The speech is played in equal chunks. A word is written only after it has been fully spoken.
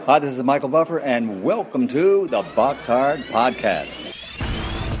Hi, this is Michael Buffer, and welcome to the Box Hard Podcast.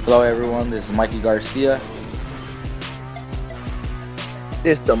 Hello, everyone. This is Mikey Garcia.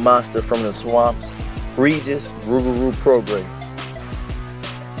 This the monster from the swamps, Regis Rougarou Prograis.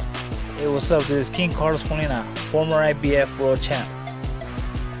 Hey, what's up? This is King Carlos Molina, former IBF world champ.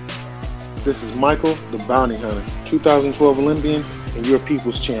 This is Michael, the Bounty Hunter, 2012 Olympian and your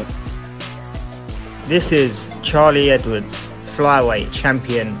people's champ. This is Charlie Edwards, flyweight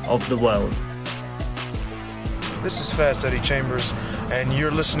champion of the world. This is Fast Eddie Chambers, and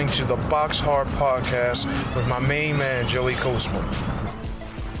you're listening to the Box Hard Podcast with my main man, Joey Coastman.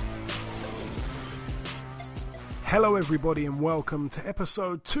 Hello everybody and welcome to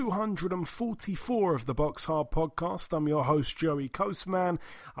episode 244 of the Box Hard Podcast. I'm your host Joey Coastman.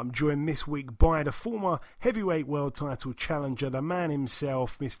 I'm joined this week by the former heavyweight world title challenger, the man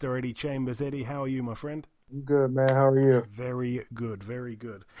himself, Mr. Eddie Chambers. Eddie, how are you, my friend? I'm good, man. How are you? Very good, very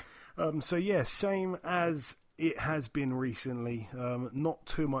good. Same as it has been recently. Not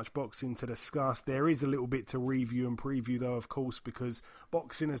too much boxing to discuss. There is a little bit to review and preview, though, of course, because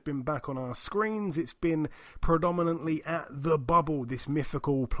boxing has been back on our screens. It's been predominantly at The Bubble, this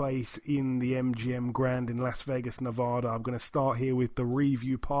mythical place in the MGM Grand in Las Vegas, Nevada. I'm going to start here with the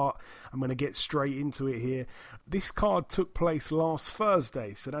review part. I'm going to get straight into it here. This card took place last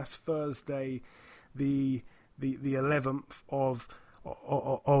Thursday, so that's Thursday, the 11th of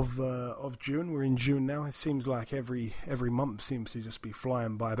June. We're in June now. It seems like every month seems to just be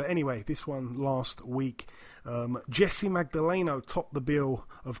flying by. But anyway, this one last week, Jesse Magdaleno topped the bill,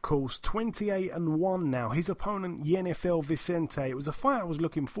 of course, 28-1 now. His opponent, Yenifel Vicente. It was a fight I was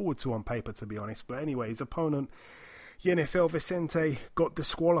looking forward to on paper, to be honest. But anyway, his opponent, Yenifel Vicente, got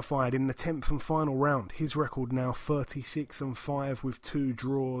disqualified in the 10th and final round. His record now 36-5 with 2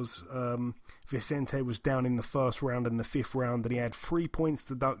 draws. Vicente was down in the first round and the 5th round, and he had 3 points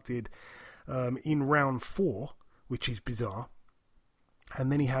deducted in round 4, which is bizarre. And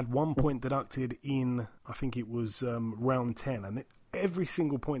then he had 1 point deducted in, I think it was round 10. And every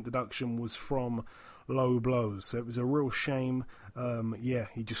single point deduction was from low blows. So it was a real shame.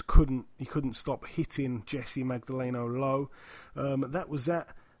 He just couldn't stop hitting Jesse Magdaleno low. That was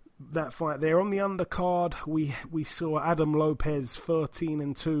that fight there. On the undercard, we saw Adam Lopez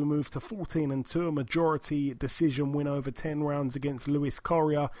 13-2 move to 14-2, a majority decision win over 10 rounds against Luis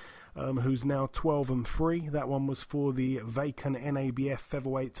Correa, who's now 12-3. That one was for the vacant NABF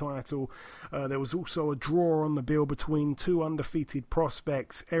featherweight title. There was also a draw on the bill between 2 undefeated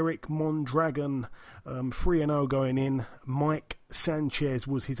prospects. Eric Mondragon, 3-0 going in. Mike Sanchez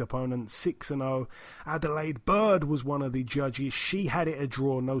was his opponent, 6-0. Adelaide Bird was one of the judges. She had it a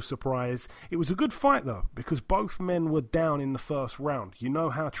draw, no surprise. It was a good fight, though, because both men were down in the first round. You know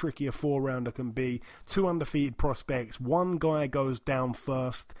how tricky a 4-rounder can be. 2 undefeated prospects. One guy goes down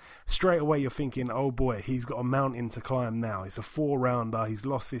first. Straight away, you're thinking, oh boy, he's got a mountain to climb now. It's a 4-rounder. He's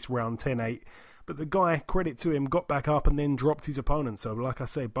lost this round 10-8. But the guy, credit to him, got back up and then dropped his opponent. So, like I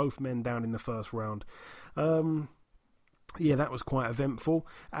say, both men down in the first round. That was quite eventful.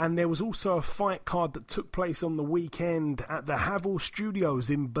 And there was also a fight card that took place on the weekend at the Havel Studios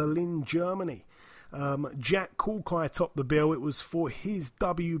in Berlin, Germany. Jack Kulkai topped the bill. It was for his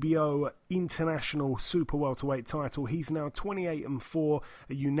WBO International Super Welterweight title. He's now 28-4,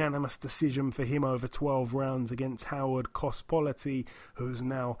 a unanimous decision for him over 12 rounds against Howard Kospoliti, who's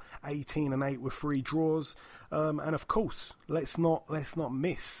now 18-8 with 3 draws. And of course, let's not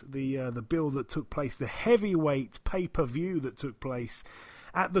miss the bill that took place, the heavyweight pay-per-view that took place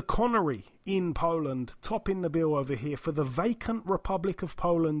at the Connery in Poland, topping the bill over here for the vacant Republic of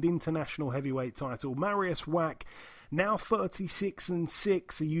Poland International Heavyweight title. Mariusz Wach, now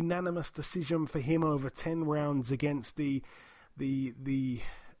 36-6, a unanimous decision for him over 10 rounds against the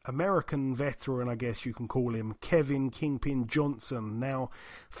American veteran, I guess you can call him, Kevin Kingpin Johnson. Now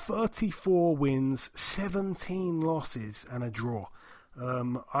 34 wins, 17 losses, and a draw.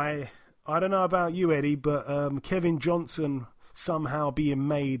 I don't know about you, Eddie, but Kevin Johnson somehow being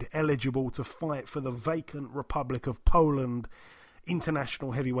made eligible to fight for the vacant Republic of Poland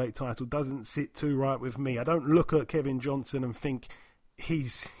international heavyweight title doesn't sit too right with me. I don't look at Kevin Johnson and think he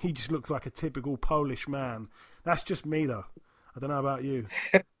just looks like a typical Polish man. That's just me, though. I don't know about you.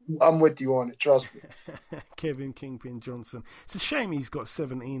 I'm with you on it, trust me. Kevin Kingpin Johnson. It's a shame he's got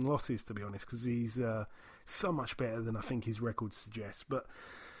 17 losses, to be honest, because he's so much better than I think his record suggests. But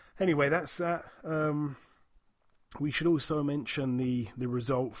anyway, that's that. We should also mention the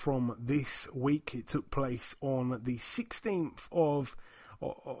result from this week. It took place on the 16th of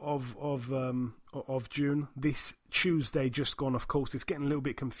of June. This Tuesday just gone, of course. It's getting a little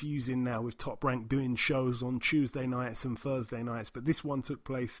bit confusing now with Top Rank doing shows on Tuesday nights and Thursday nights, but this one took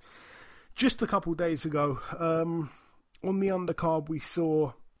place just a couple days ago. On the undercard, we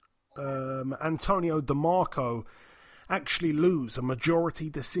saw Antonio DeMarco actually lose a majority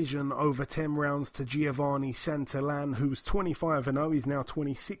decision over 10 rounds to Giovanni Santillan, who's 25-0. He's now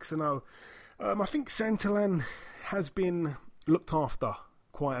 26-0. I think Santillan has been looked after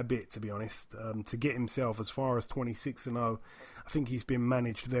quite a bit, to be honest, to get himself as far as 26-0. I think he's been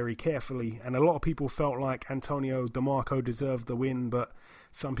managed very carefully, and a lot of people felt like Antonio DeMarco deserved the win, but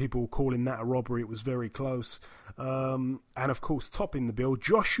some people calling that a robbery. It was very close. And of course, topping the bill,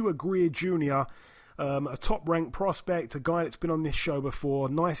 Joshua Greer Jr., a top-ranked prospect, a guy that's been on this show before.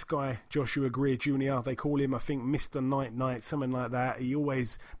 Nice guy, Joshua Greer Jr. They call him, I think, Mr. Night, something like that. He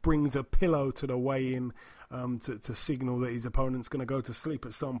always brings a pillow to the weigh-in to signal that his opponent's going to go to sleep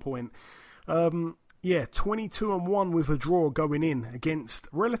at some point. 22-1 with a draw going in against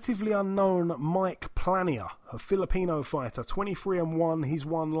relatively unknown Mike Plania, a Filipino fighter. 23-1. His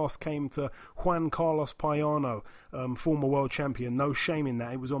one loss came to Juan Carlos Payano, former world champion. No shame in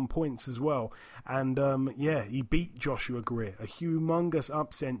that. It was on points as well. And he beat Joshua Greer. A humongous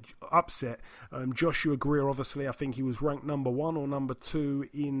upset. Joshua Greer, obviously, I think he was ranked number 1 or number 2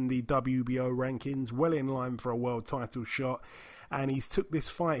 in the WBO rankings, well in line for a world title shot. And he's took this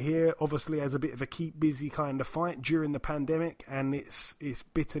fight here, obviously, as a bit of a keep busy kind of fight during the pandemic, and it's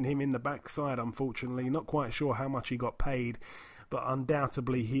bitten him in the backside, unfortunately. Not quite sure how much he got paid, but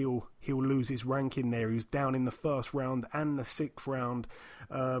undoubtedly he'll lose his ranking there. He was down in the first round and the 6th round.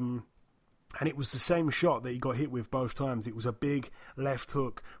 And it was the same shot that he got hit with both times. It was a big left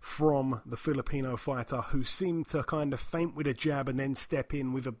hook from the Filipino fighter who seemed to kind of feint with a jab and then step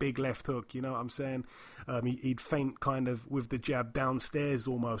in with a big left hook. You know what I'm saying? He'd feint kind of with the jab downstairs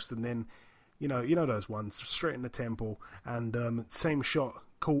almost, and then, you know those ones, straight in the temple. And same shot,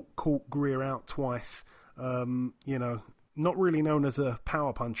 caught Greer out twice. Not really known as a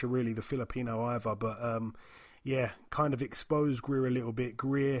power puncher, really, the Filipino either, but kind of exposed Greer a little bit.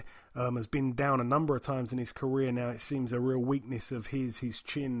 Greer has been down a number of times in his career now. It seems a real weakness of his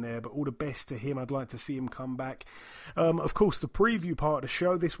chin there, but all the best to him. I'd like to see him come back. Of course, the preview part of the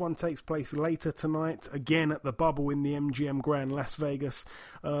show, this one takes place later tonight, again at the Bubble in the MGM Grand Las Vegas.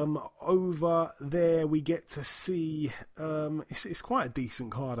 Over there, we get to see, it's quite a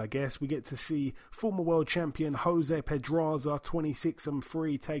decent card, I guess. We get to see former world champion Jose Pedraza,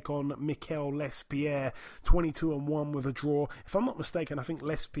 26-3, take on Mikel Lespierre, 22-1 with a draw. If I'm not mistaken, I think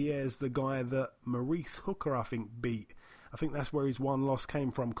Lespierre is the guy that Maurice Hooker, I think, beat. I think that's where his one loss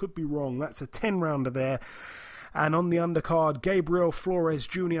came from. Could be wrong. That's a 10-rounder there. And on the undercard, Gabriel Flores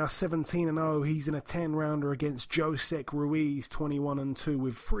Jr., 17-0. He's in a 10-rounder against Josek Ruiz, 21-2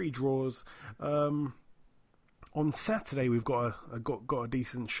 with 3 draws. On Saturday, we've got a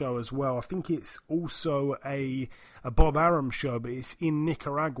decent show as well. I think it's also a Bob Arum show, but it's in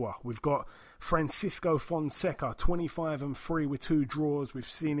Nicaragua. We've got Francisco Fonseca, 25-3 with 2 draws. We've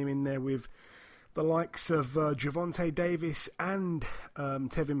seen him in there with the likes of Gervonta Davis and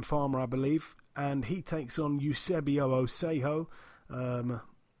Tevin Farmer, I believe. And he takes on Eusebio Osejo.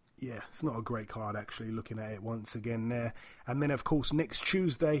 It's not a great card, actually, looking at it once again there. And then, of course, next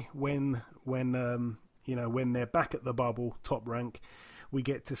Tuesday, when they're back at the Bubble, Top Rank, we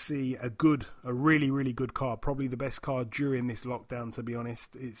get to see a really, really good card. Probably the best card during this lockdown, to be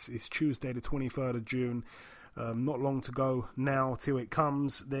honest. It's Tuesday, the 23rd of June. Not long to go now till it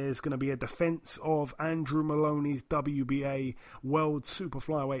comes. There's going to be a defense of Andrew Maloney's WBA World Super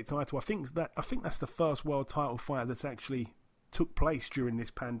Flyweight title. I think that's the first world title fight that's actually took place during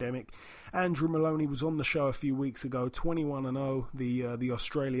this pandemic. Andrew Maloney was on the show a few weeks ago, 21-0, the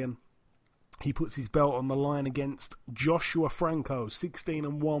Australian. He puts his belt on the line against Joshua Franco,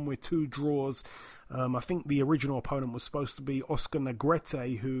 16-1 with 2 draws. I think the original opponent was supposed to be Oscar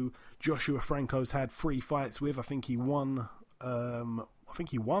Negrete, who Joshua Franco's had 3 fights with. I think he won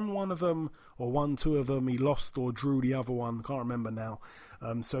one of them or won 2 of them. He lost or drew the other one. Can't remember now.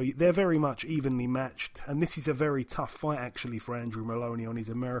 So they're very much evenly matched. And this is a very tough fight, actually, for Andrew Maloney on his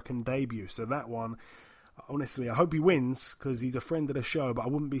American debut. So that one, honestly, I hope he wins because he's a friend of the show, but I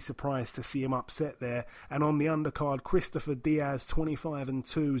wouldn't be surprised to see him upset there. And on the undercard, Christopher Diaz,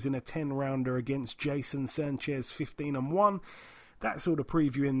 25-2, is in a 10-rounder against Jason Sanchez, 15-1. That's all the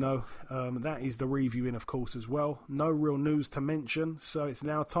previewing, though. That is the reviewing, of course, as well. No real news to mention, so it's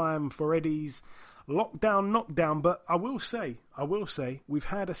now time for Eddie's lockdown knockdown. But I will say, we've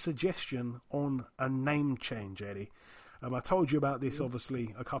had a suggestion on a name change, Eddie. I told you about this,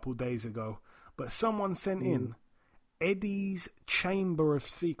 obviously, a couple days ago. But someone sent in Eddie's Chamber of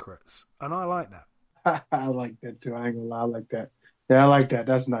Secrets, and I like that. I like that too. I ain't gonna lie, I like that. Yeah, I like that.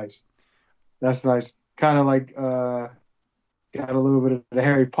 That's nice. That's nice. Kind of like got a little bit of the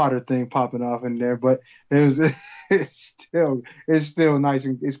Harry Potter thing popping off in there, but it's still nice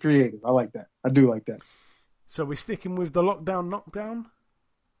and it's creative. I like that. I do like that. So we're sticking with the lockdown knockdown.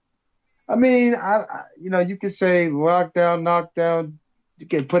 I mean, you could say lockdown, knockdown. You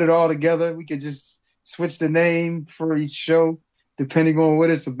can put it all together. We could just switch the name for each show depending on what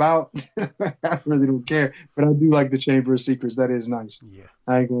it's about. I really don't care, but I do like the Chamber of Secrets. That is nice. Yeah,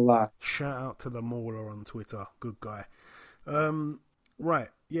 I ain't gonna lie. Shout out to the Mauler on Twitter. Good guy. Right,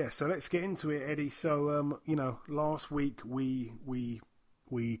 yeah. So let's get into it, Eddie. So last week we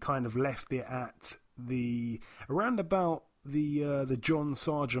kind of left it at around about the John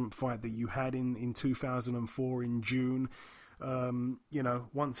Sargent fight that you had in 2004 in June.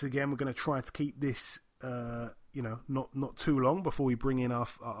 Once again we're going to try to keep this not too long before we bring in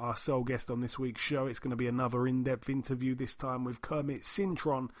our sole guest on this week's show. It's going to be another in-depth interview, this time with Kermit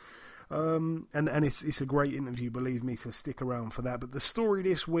Cintron. And it's a great interview, believe me, so stick around for that. But the story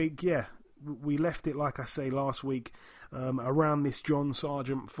this week, yeah, we left it, like I say, last week, around this John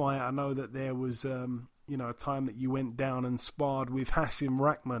Sargent fight. I know that there was, a time that you went down and sparred with Hasim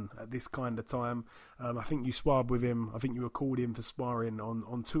Rahman at this kind of time. I think you sparred with him. I think you were called in for sparring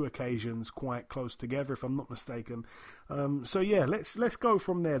on 2 occasions, quite close together, if I'm not mistaken. So yeah, let's go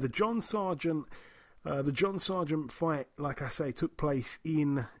from there. The John Sargent fight, like I say, took place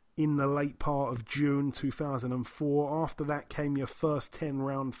in the late part of June 2004. After that came your first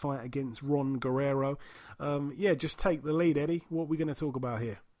 10-round fight against Ron Guerrero. Just take the lead, Eddie. What are we going to talk about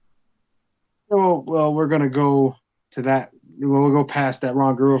here? Well, we're going to go to that. We'll go past that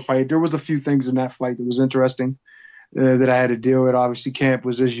Ron Guerrero fight. There was a few things in that fight that was interesting that I had to deal with. Obviously, camp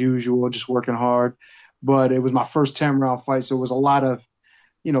was as usual, just working hard. But it was my first 10-round fight, so it was a lot of,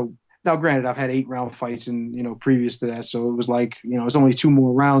 now, granted, I've had 8-round fights and, previous to that. So it was like, it's only 2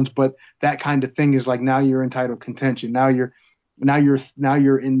 more rounds. But that kind of thing is like now you're in title contention. Now you're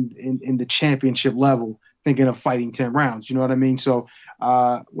in the championship level thinking of fighting 10 rounds. You know what I mean? So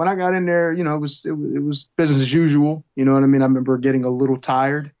when I got in there, it was business as usual. You know what I mean? I remember getting a little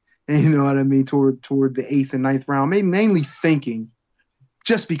tired, you know what I mean, toward the 8th and 9th round, mainly thinking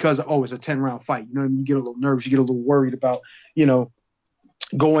just because, it's a 10-round fight. You know what I mean? You get a little nervous. You get a little worried about,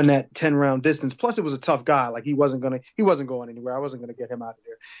 going that 10-round distance. Plus, it was a tough guy. Like he wasn't going anywhere. I wasn't going to get him out of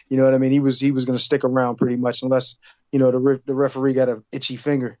there. You know what I mean? He was going to stick around pretty much unless, the referee got an itchy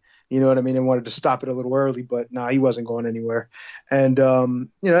finger. You know what I mean? And wanted to stop it a little early, but he wasn't going anywhere. And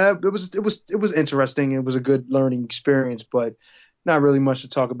it was interesting. It was a good learning experience, but not really much to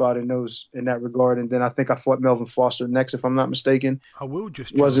talk about in that regard. And then I think I fought Melvin Foster next, if I'm not mistaken. I will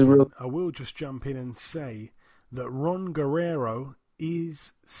just jump in and say that Ron Guerrero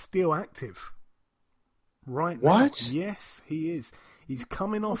is still active right now. What? Yes, he is. He's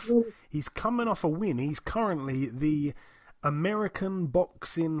coming off a win. He's currently the American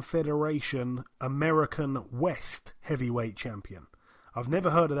Boxing Federation American West heavyweight champion. I've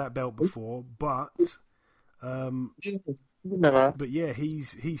never heard of that belt before, but yeah,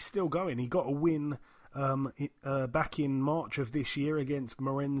 he's still going. He got a win back in March of this year against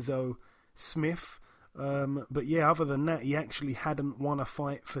Lorenzo Smith. But yeah, other than that, he actually hadn't won a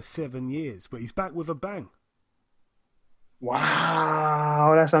fight for 7 years. But he's back with a bang.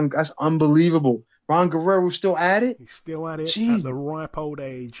 Wow, that's unbelievable. Ron Guerrero's still at it? He's still at it. Jeez. At the ripe old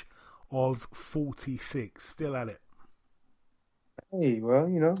age of 46. Still at it. Hey, well,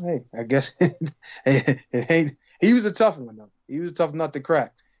 I guess it ain't. He was a tough one, though. He was a tough nut to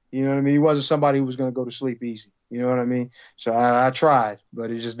crack. You know what I mean? He wasn't somebody who was going to go to sleep easy. You know what I mean? So I tried,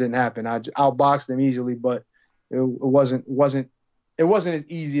 but it just didn't happen. I outboxed him easily, but it wasn't as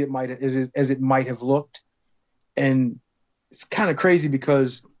easy as it might have looked. And it's kind of crazy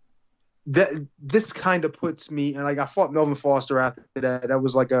because this kind of puts me, and like I fought Melvin Foster after that. That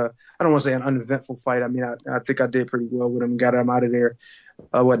was like I don't want to say an uneventful fight. I mean, I think I did pretty well with him, got him out of there.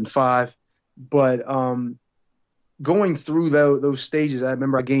 I wasn't 5, but going through those stages, I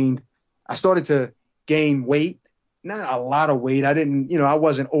remember I started to gain weight, not a lot of weight. I didn't, I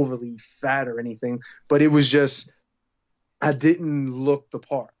wasn't overly fat or anything, but it was just, I didn't look the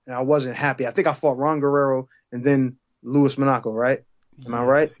part and I wasn't happy. I think I fought Ron Guerrero and then Luis Monaco, right? Am I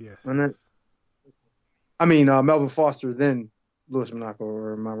right? Yes. I mean, Melvin Foster, then Luis Monaco,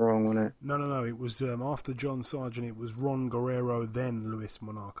 or am I wrong on that? No. It was after John Sargent, it was Ron Guerrero, then Luis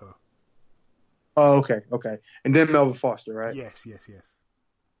Monaco. Oh, okay. And then Melvin Foster, right? Yes.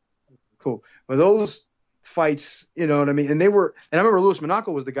 Cool. But those fights, you know what I mean? And I remember Luis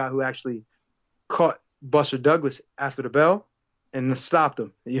Monaco was the guy who actually caught Buster Douglas after the bell and stopped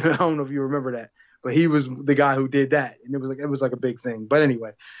him. You know, I don't know if you remember that, but he was the guy who did that, and it was like a big thing. But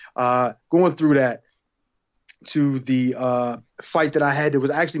anyway, going through that to the fight that I had, it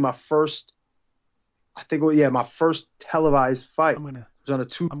was actually my first. I think, my first televised fight. I'm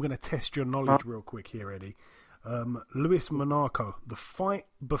gonna test your knowledge real quick here, Eddie. Luis Monaco, the fight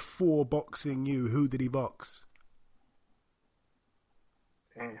before boxing you, who did he box?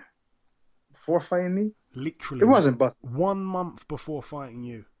 Damn. Before fighting me? Literally. It wasn't Buster. 1 month before fighting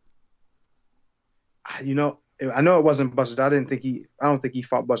you. You know, I know it wasn't Buster. I don't think he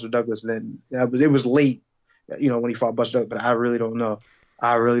fought Buster Douglas then. It was late, you know, when he fought Buster Douglas, but I really don't know.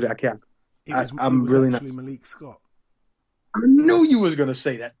 I can't. I'm really not. Malik Scott. I knew you was gonna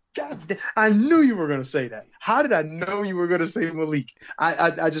say that. God, I knew you were gonna say that. How did I know you were gonna say Malik?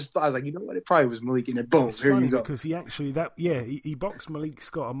 I just thought, I was like, you know what? It probably was Malik, and then boom, It's here funny you go. Because he boxed Malik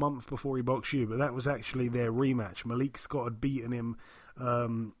Scott a month before he boxed you, but that was actually their rematch. Malik Scott had beaten him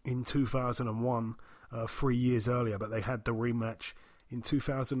in 2001, 3 years earlier, but they had the rematch in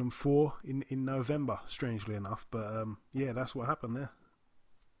 2004 in November, strangely enough. But that's what happened there.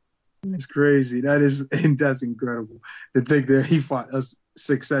 It's crazy. That's incredible to think that he fought us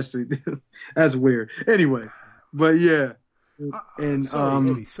successfully. That's weird. Anyway, but yeah. And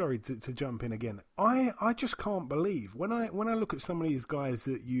Eddie, sorry to jump in again. I just can't believe when I look at some of these guys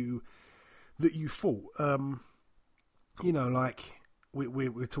that you fought. You know, like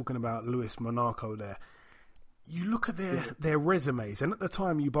we're talking about Luis Monaco there. You look at their resumes, and at the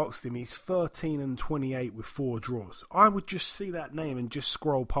time you boxed him, he's 13-28 with 4 draws. I would just see that name and just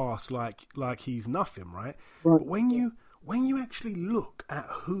scroll past like he's nothing, right? But when you actually look at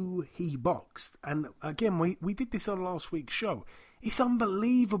who he boxed, and again, we did this on last week's show, it's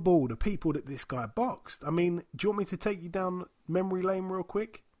unbelievable the people that this guy boxed. I mean, do you want me to take you down memory lane real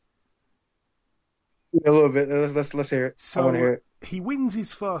quick? A little bit. Let's hear it. So, I want to hear it. He wins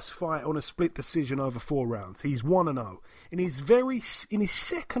his first fight on a split decision over 4 rounds. He's 1-0. In his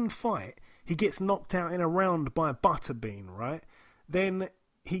second fight, he gets knocked out in a round by Butterbean, right? Then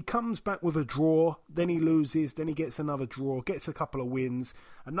he comes back with a draw, then he loses, then he gets another draw, gets a couple of wins,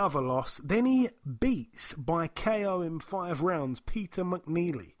 another loss. Then he beats by KO in 5 rounds Peter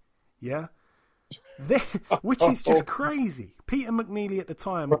McNeely, yeah? Which is just crazy. Peter McNeely at the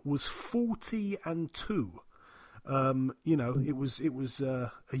time was 40-2. You know, it was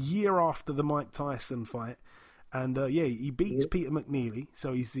a year after the Mike Tyson fight, and he beats Peter McNeely,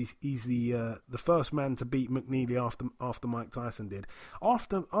 so he's the first man to beat McNeely after Mike Tyson did.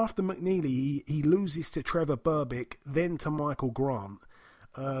 After McNeely, he loses to Trevor Berbick, then to Michael Grant.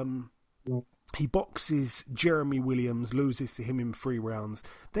 He boxes Jeremy Williams, loses to him in 3 rounds.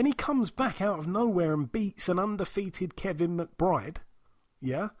 Then he comes back out of nowhere and beats an undefeated Kevin McBride.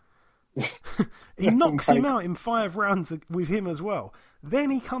 Yeah. He knocks him out in 5 rounds with him as well.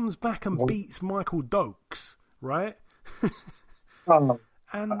 Then he comes back and beats Michael Dokes, right? And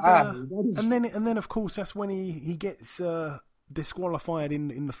then of course that's when he gets disqualified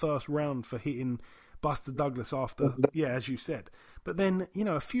in the first round for hitting Buster Douglas after, as you said. But then, you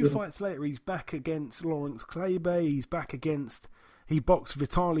know, a few fights later, he's back against Lawrence Kleber. He boxed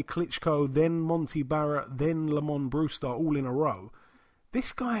Vitaly Klitschko, then Monty Barrett, then Lamont Brewster, all in a row.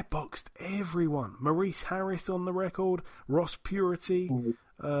 This guy boxed everyone. Maurice Harris on the record, Ross Purity,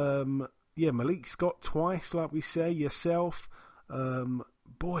 Malik Scott twice, like we say, yourself. Boy,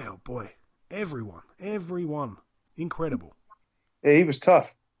 oh boy, everyone. Incredible. Yeah, he was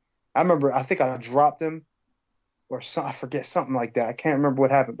tough. I think I dropped him, or I forget, something like that. I can't remember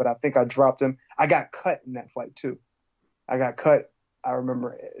what happened, but I think I dropped him. I got cut in that fight too. I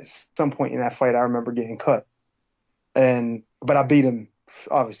remember at some point in that fight, I remember getting cut, but I beat him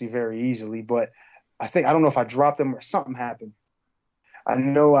obviously very easily. But I don't know if I dropped him or something happened. I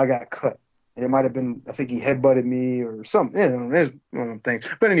know I got cut. It might have been, I think he headbutted me or something. You know, there's one of them things.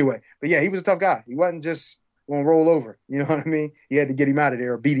 But anyway, he was a tough guy. He wasn't just going to roll over. You know what I mean? You had to get him out of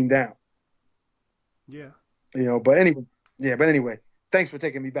there or beat him down. Yeah. You know, but anyway, thanks for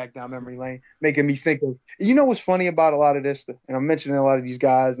taking me back down memory lane, making me think of, you know what's funny about a lot of this? And I'm mentioning a lot of these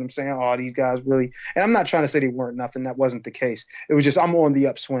guys, and I'm saying, oh, these guys really, and I'm not trying to say they weren't nothing. That wasn't the case. It was just, I'm on the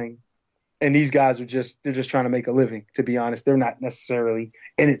upswing. And these guys they're just trying to make a living, to be honest. They're not necessarily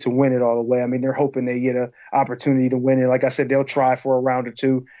in it to win it all the way. I mean, they're hoping they get an opportunity to win it. Like I said, they'll try for a round or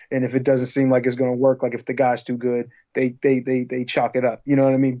two. And if it doesn't seem like it's going to work, like if the guy's too good, they chalk it up. You know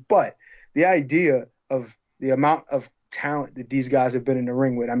what I mean? But the idea of the amount of talent that these guys have been in the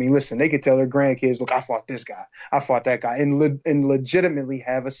ring with, I mean, listen, they could tell their grandkids, look, I fought this guy, I fought that guy, and legitimately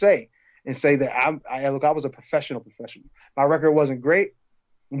have a say and say that I was a professional. My record wasn't great,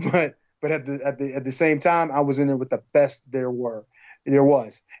 but but at the same time, I was in there with the best there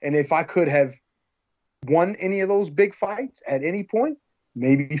was. And if I could have won any of those big fights at any point,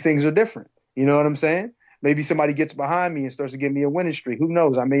 maybe things are different. You know what I'm saying? Maybe somebody gets behind me and starts to give me a winning streak. Who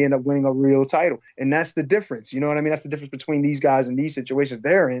knows? I may end up winning a real title. And that's the difference. You know what I mean? That's the difference between these guys and these situations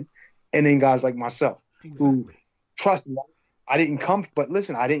they're in, and then guys like myself. Exactly. Who, trust me, I didn't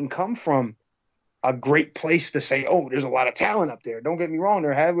come from a great place to say, oh, there's a lot of talent up there. Don't get me wrong.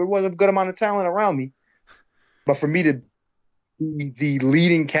 There was a good amount of talent around me. But for me to be the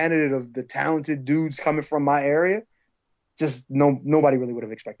leading candidate of the talented dudes coming from my area, just nobody really would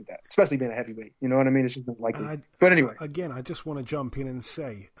have expected that, especially being a heavyweight. You know what I mean? It's just not likely. But anyway. Again, I just want to jump in and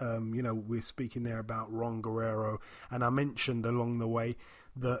say, we're speaking there about Ron Guerrero, and I mentioned along the way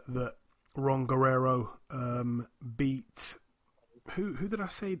that Ron Guerrero beat... Who did I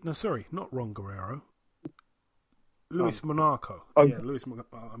say? No, sorry, not Ron Guerrero. Luis Monaco. Oh, yeah, Luis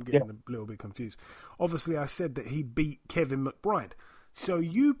Monaco. I'm getting a little bit confused. Obviously, I said that he beat Kevin McBride. So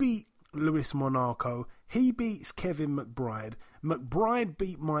you beat Luis Monaco. He beats Kevin McBride. McBride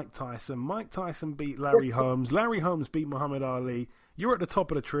beat Mike Tyson. Mike Tyson beat Larry Holmes. Larry Holmes beat Muhammad Ali. You're at the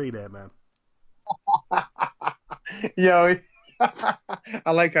top of the tree there, man. Yo,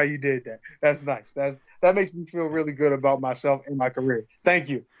 I like how you did that. That's nice. That makes me feel really good about myself and my career. Thank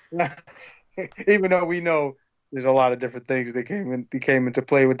you. Even though we know there's a lot of different things that came into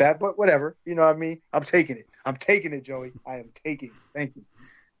play with that, but whatever. You know what I mean? I'm taking it. I'm taking it, Joey. I am taking it. Thank you.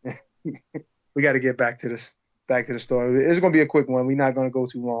 We got to get back to the story. It's going to be a quick one. We're not going to go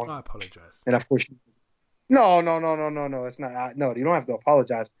too long. I apologize. And of course, no. It's not. No, you don't have to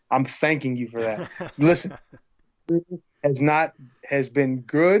apologize. I'm thanking you for that. Listen, has been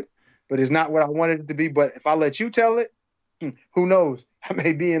good, but it's not what I wanted it to be. But if I let you tell it, who knows? I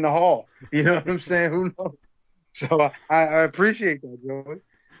may be in the hall. You know what I'm saying? Who knows? So I appreciate that, Joey.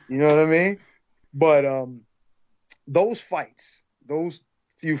 You know what I mean? But those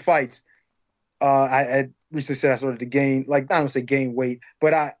few fights, I recently said I started to gain, like, I don't say gain weight,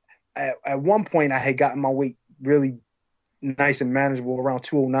 but at one point I had gotten my weight really nice and manageable around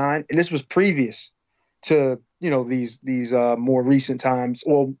 209, and this was previous to these more recent times,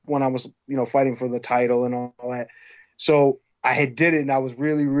 or when I was fighting for the title and all that. So I had did it, and I was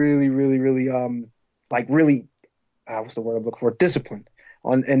really what's the word I'm looking for? Disciplined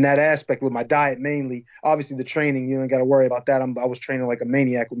in that aspect with my diet mainly. Obviously the training, you don't got to worry about that. I was training like a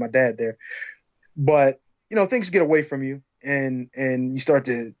maniac with my dad there, but things get away from you, and you start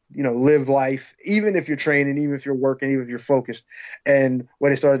to live life, even if you're training, even if you're working, even if you're focused. And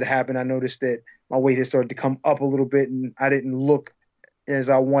when it started to happen, I noticed that my weight had started to come up a little bit, and I didn't look as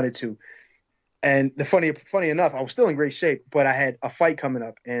I wanted to. And funny enough, I was still in great shape, but I had a fight coming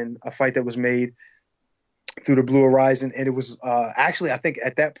up, and a fight that was made through the Blue Horizon. And it was actually, I think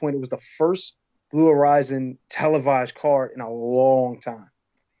at that point, it was the first Blue Horizon televised card in a long time,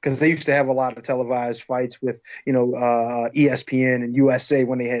 because they used to have a lot of televised fights with, ESPN and USA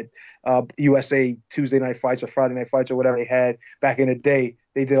when they had USA Tuesday night fights or Friday night fights or whatever they had back in the day.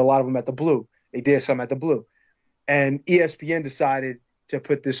 They did a lot of them at the Blue. They did some at the Blue. And ESPN decided to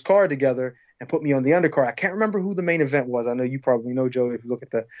put this card together and put me on the undercard. I can't remember who the main event was. I know you probably know, Joe, if you look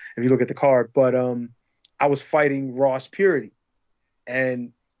at the card. But I was fighting Ross Purity.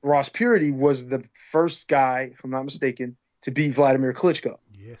 And Ross Purity was the first guy, if I'm not mistaken, to beat Vladimir Klitschko.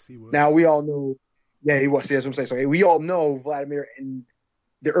 Yes, he was. Now, we all know, yeah, he was. Yeah, that's what I'm saying. So we all know Vladimir in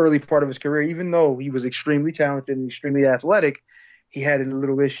the early part of his career, even though he was extremely talented and extremely athletic, he had a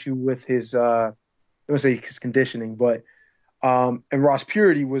little issue with his, I don't say his conditioning, but and Ross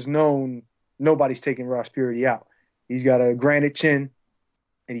Purity was known, nobody's taking Ross Purity out. He's got a granite chin,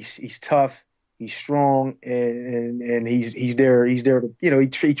 and he's tough, he's strong, and he's there to,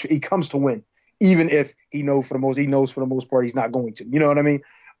 he comes to win. Even if he knows for the most part he's not going to. You know what I mean?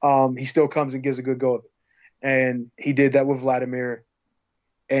 He still comes and gives a good go of it. And he did that with Vladimir.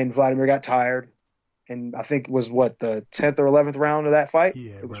 And Vladimir got tired. And I think it was, the 10th or 11th round of that fight?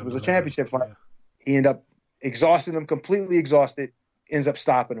 Yeah, which was a championship fight. Yeah. He ended up exhausting him, completely exhausted, ends up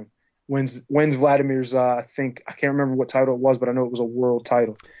stopping him. Wins Vladimir's, I can't remember what title it was, but I know it was a world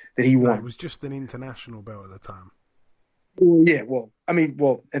title that he won. It was just an international belt at the time. Yeah,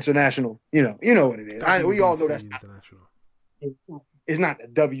 international. You know what it is. We all know that's international. It's not the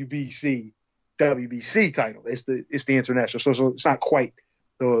WBC title. It's the international. So it's not quite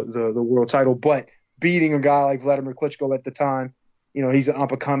the world title. But beating a guy like Vladimir Klitschko at the time, he's an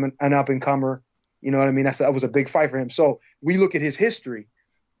up and comer. You know what I mean? That was a big fight for him. So we look at his history,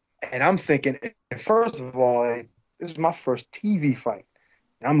 and I'm thinking, first of all, this is my first TV fight.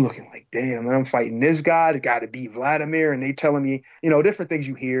 And I'm looking like, damn, and I'm fighting this guy, the guy to beat Vladimir, and they telling me, different things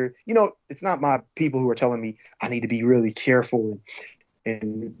you hear. It's not my people who are telling me I need to be really careful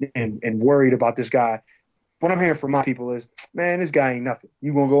and worried about this guy. What I'm hearing from my people is, man, this guy ain't nothing.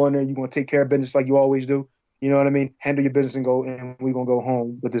 You gonna go in there, you gonna take care of business like you always do. You know what I mean? Handle your business and we're gonna go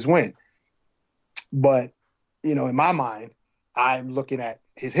home with this win. But, in my mind, I'm looking at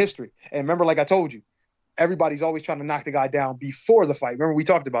his history. And remember, like I told you, everybody's always trying to knock the guy down before the fight. Remember, we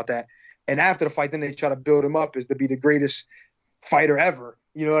talked about that. And after the fight, then they try to build him up as to be the greatest fighter ever,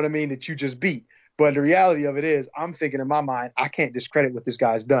 you know what I mean, that you just beat. But the reality of it is, I'm thinking in my mind, I can't discredit what this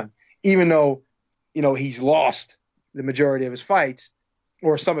guy's done. Even though, he's lost the majority of his fights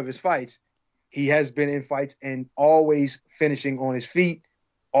or some of his fights, he has been in fights and always finishing on his feet,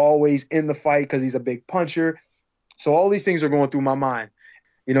 always in the fight because he's a big puncher. So all these things are going through my mind.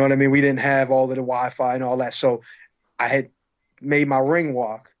 You know what I mean? We didn't have all of the Wi-Fi and all that. So I had made my ring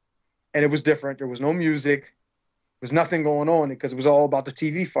walk, and it was different. There was no music. There was nothing going on because it was all about the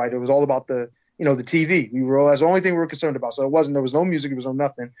TV fight. It was all about the TV. That's the only thing we were concerned about. So there was no music. There was no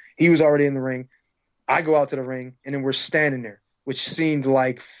nothing. He was already in the ring. I go out to the ring, and then we're standing there, which seemed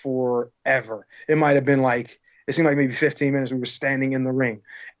like forever. It seemed like maybe 15 minutes we were standing in the ring.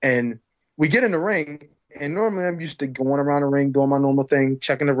 And we get in the ring, and normally I'm used to going around the ring, doing my normal thing,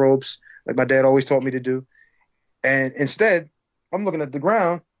 checking the ropes, like my dad always taught me to do. And instead, I'm looking at the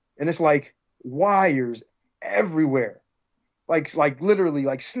ground, and it's like wires everywhere. Like literally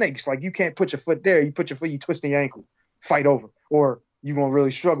like snakes. Like you can't put your foot there. You put your foot, you twist your ankle, fight over. Or you're going to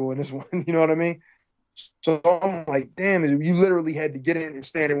really struggle in this one. You know what I mean? So I'm like, damn, you literally had to get in and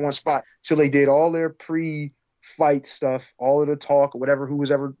stand in one spot till they did all their pre-fight stuff, all of the talk, or whatever, who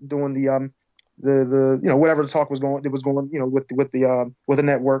was ever doing the whatever the talk was going, with the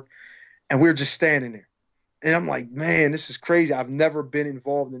network, and we were just standing there, and I'm like, man, this is crazy. I've never been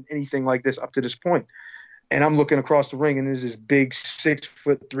involved in anything like this up to this point, and I'm looking across the ring, and there's this big 6'3",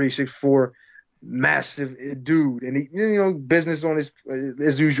 6'4", massive dude, and he, business on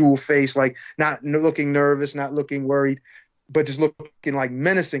his usual face, like not looking nervous, not looking worried, but just looking like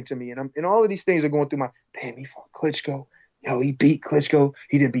menacing to me, and all of these things are going through my, damn, he fought Klitschko. He beat Klitschko.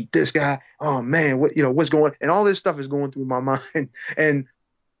 He didn't beat this guy. Oh man, what's going? And all this stuff is going through my mind. And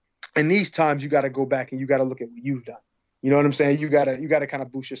these times you got to go back and you got to look at what you've done. You know what I'm saying? You got to kind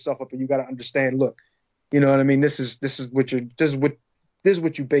of boost yourself up, and you got to understand. Look, you know what I mean? This is what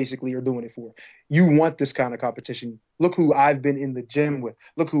you basically are doing it for. You want this kind of competition. Look who I've been in the gym with.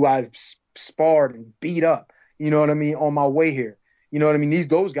 Look who I've sparred and beat up. You know what I mean? On my way here. You know what I mean?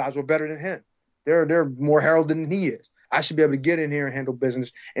 Those guys were better than him. They're more heralded than he is. I should be able to get in here and handle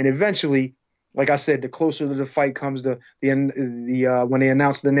business. And eventually, like I said, the closer to the fight comes to the end, when they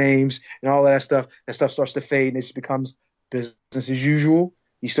announce the names and all that stuff starts to fade, and it just becomes business as usual.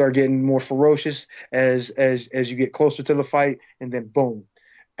 You start getting more ferocious as you get closer to the fight, and then boom.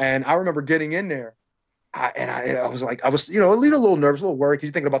 And I remember getting in there, I was a little nervous, a little worried, because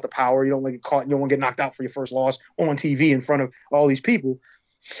you're thinking about the power. You don't want to get caught. You don't want to get knocked out for your first loss on TV in front of all these people.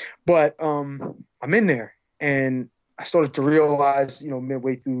 But I'm in there, and I started to realize,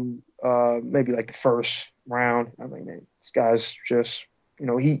 midway through maybe like the first round, I'm like, man, this guy's just,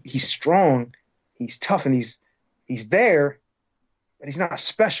 he's strong, he's tough, and he's there, but he's not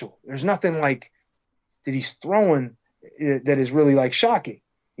special. There's nothing like that he's throwing that is really like shocking.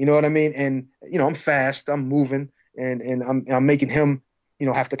 You know what I mean? And, I'm fast, I'm moving, and I'm making him,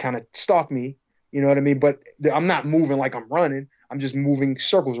 have to kind of stalk me. You know what I mean? But I'm not moving like I'm running. I'm just moving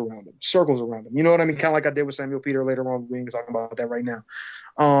circles around him. You know what I mean? Kind of like I did with Samuel Peter later on. We ain't talking about that right now.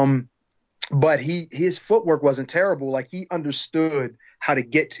 But his footwork wasn't terrible. Like, he understood how to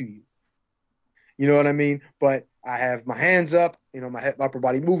get to you. You know what I mean? But I have my hands up. My upper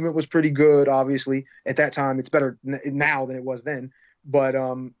body movement was pretty good, obviously. At that time, it's better now than it was then. But,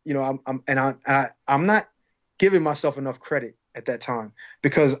 I'm not giving myself enough credit at that time,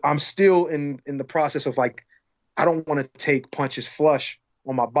 because I'm still in the process of, like, I don't want to take punches flush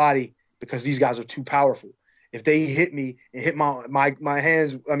on my body because these guys are too powerful. If they hit me and hit my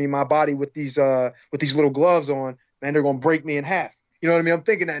hands, my body with these little gloves on, man, they're going to break me in half. You know what I mean? I'm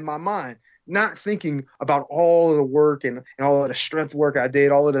thinking that in my mind, not thinking about all of the work and all of the strength work I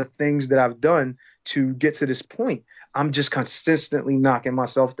did, all of the things that I've done to get to this point. I'm just consistently knocking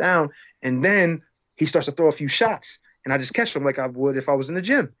myself down. And then he starts to throw a few shots, and I just catch them like I would if I was in the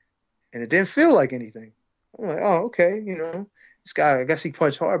gym. And it didn't feel like anything. I'm like, oh, okay, this guy, I guess he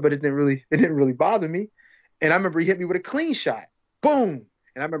punched hard, but it didn't really bother me. And I remember he hit me with a clean shot. Boom.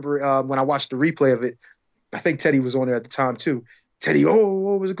 And I remember when I watched the replay of it, I think Teddy was on there at the time too. Teddy,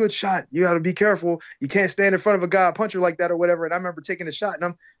 oh, it was a good shot. You got to be careful. You can't stand in front of a guy, a puncher like that or whatever. And I remember taking a shot,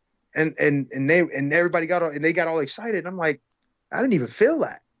 and everybody got all excited. And I'm like, I didn't even feel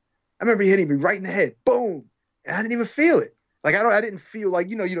that. I remember hitting me right in the head, boom, and I didn't even feel it. Like I didn't feel like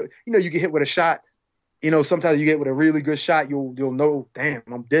you get hit with a shot. Sometimes you get with a really good shot, you'll know, damn,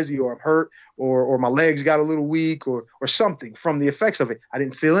 I'm dizzy or I'm hurt or my legs got a little weak or something from the effects of it. I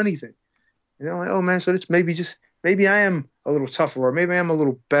didn't feel anything. And I'm like, oh man, so it's maybe I am a little tougher or maybe I'm a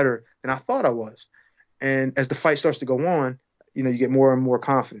little better than I thought I was. And as the fight starts to go on, you get more and more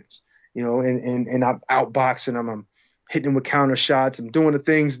confidence, and I'm outboxing them. I'm hitting them with counter shots. I'm doing the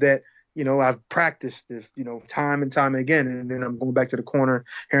things that, I've practiced, time and time again. And then I'm going back to the corner,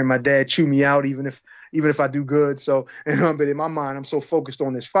 hearing my dad chew me out, even if I do good. So, but in my mind, I'm so focused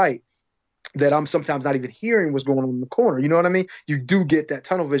on this fight that I'm sometimes not even hearing what's going on in the corner. You know what I mean? You do get that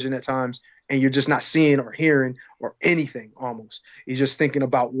tunnel vision at times, and you're just not seeing or hearing or anything almost. You're just thinking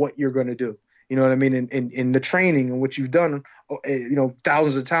about what you're going to do. You know what I mean? And the training and what you've done,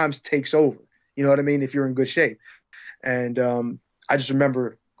 thousands of times takes over. You know what I mean? If you're in good shape. And I just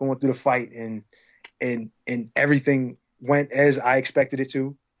remember going through the fight and everything went as I expected it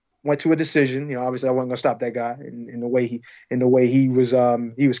to. Went to a decision. Obviously I wasn't gonna stop that guy in the way he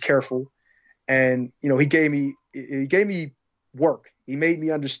was careful, and he gave me work. He made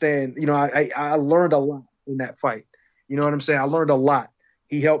me understand. I learned a lot in that fight. You know what I'm saying? I learned a lot.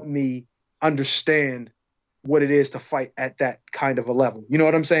 He helped me understand what it is to fight at that kind of a level. You know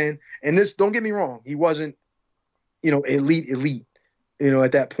what I'm saying? And this, don't get me wrong, he wasn't elite.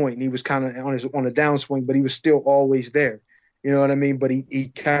 At that point, and he was kind of on a downswing, but he was still always there. You know what I mean? But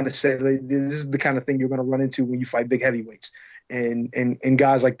he kind of said, this is the kind of thing you're going to run into when you fight big heavyweights and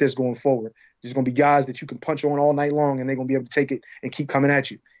guys like this going forward. There's going to be guys that you can punch on all night long, and they're going to be able to take it and keep coming at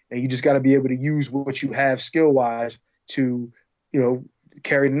you. And you just got to be able to use what you have skill-wise to,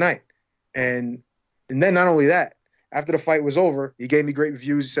 carry the night. And then not only that, after the fight was over, he gave me great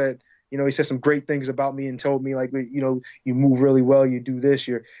reviews. He said, he said some great things about me and told me, like, you move really well, you do this,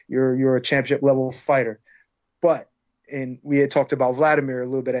 you're a championship level fighter. And we had talked about Vladimir a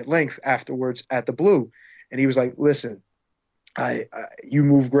little bit at length afterwards at the Blue, and he was like, listen, you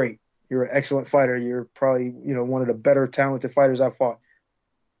move great. You're an excellent fighter. You're probably, one of the better talented fighters I've fought.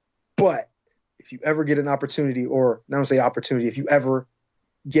 But if you ever get an opportunity, or not say opportunity, if you ever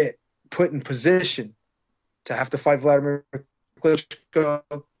get put in position to have to fight Vladimir Klitschko,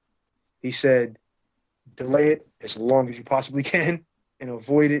 he said, delay it as long as you possibly can and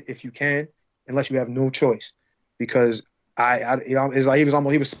avoid it if you can, unless you have no choice. Because it's like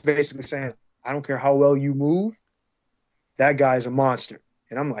he was basically saying, I don't care how well you move, that guy is a monster.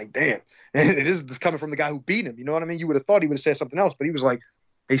 And I'm like, damn. And this is coming from the guy who beat him. You know what I mean? You would have thought he would have said something else, but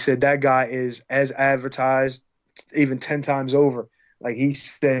he said that guy is as advertised, even 10 times over. Like he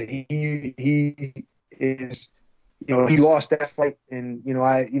said, he is. He lost that fight, and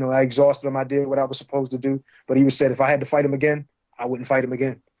I exhausted him. I did what I was supposed to do, but he said if I had to fight him again, I wouldn't fight him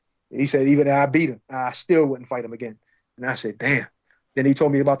again. He said even if I beat him, I still wouldn't fight him again. And I said, damn. Then he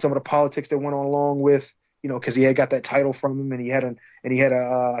told me about some of the politics that went on along with, because he had got that title from him, and he had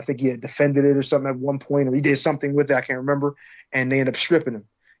I think he had defended it or something at one point, or he did something with it. I can't remember, and they ended up stripping him.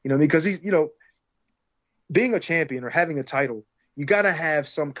 Because he's being a champion or having a title, you got to have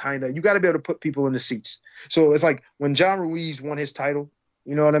you got to be able to put people in the seats. So it's like when John Ruiz won his title,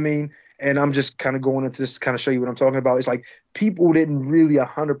 you know what I mean? And I'm just kind of going into this to kind of show you what I'm talking about. It's like people didn't really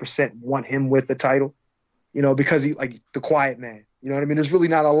 100% want him with the title, because he like the quiet man. You know what I mean? There's really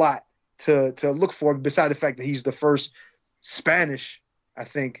not a lot to look for beside the fact that he's the first Spanish, I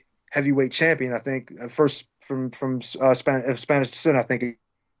think, heavyweight champion. I think first from Spanish descent. I think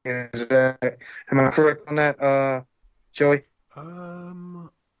am I correct on that, Joey? I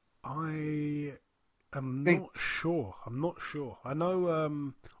am not sure. I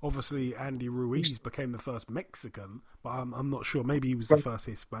know, obviously, Andy Ruiz became the first Mexican, but I'm not sure. Maybe he was the first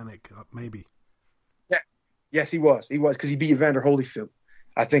Hispanic. Maybe. Yeah. Yes, he was. He was because he beat Evander Holyfield.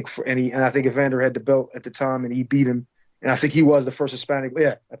 I think and I think Evander had the belt at the time, and he beat him. And I think he was the first Hispanic.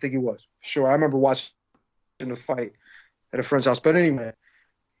 Yeah, I think he was. Sure, I remember watching the fight at a friend's house. But anyway,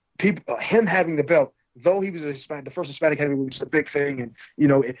 him having the belt, though he was the first Hispanic heavyweight, which is a big thing, and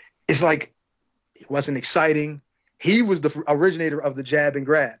it's like it wasn't exciting. He was the originator of the jab and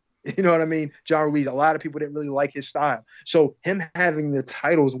grab. You know what I mean? John Ruiz. A lot of people didn't really like his style, so him having the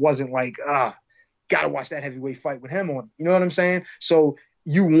titles wasn't like gotta watch that heavyweight fight with him on. You know what I'm saying? So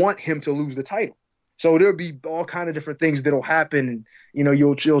you want him to lose the title. So there'll be all kind of different things that'll happen, and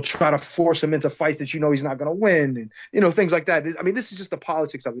you'll try to force him into fights that he's not going to win, and things like that. I mean, this is just the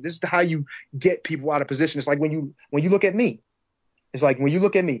politics of it. This is how you get people out of position. It's like when you look at me, It's like when you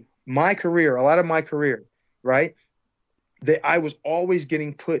look at me, my career, a lot of my career, right? That I was always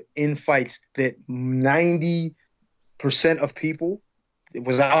getting put in fights that 90% of people, it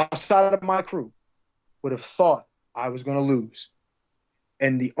was outside of my crew, would have thought I was going to lose.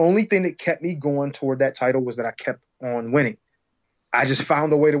 And the only thing that kept me going toward that title was that I kept on winning. I just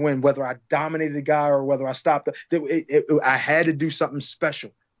found a way to win, whether I dominated the guy or whether I stopped. I had to do something special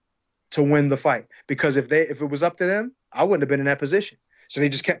to win the fight, because if it was up to them, I wouldn't have been in that position. So they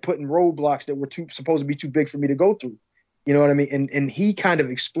just kept putting roadblocks that were supposed to be too big for me to go through. You know what I mean? And he kind of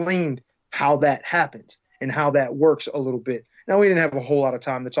explained how that happens and how that works a little bit. Now, we didn't have a whole lot of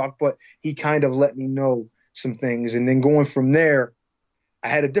time to talk, but he kind of let me know some things. And then going from there, I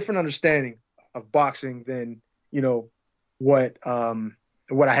had a different understanding of boxing than, you know, what I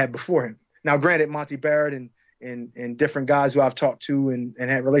had before him. Now, granted, Monty Barrett and different guys who I've talked to and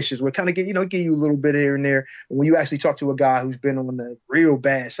had relationships with kind of give you a little bit here and there. But when you actually talk to a guy who's been on the real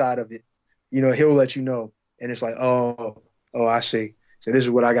bad side of it, you know, he'll let you know. And it's like, oh, I see. So this is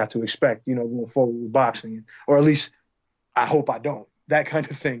what I got to expect, you know, going forward with boxing. Or at least I hope I don't. That kind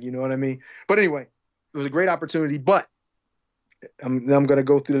of thing, you know what I mean? But anyway, it was a great opportunity. But I'm going to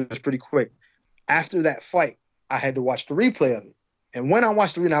go through this pretty quick. After that fight, I had to watch the replay of it. And when I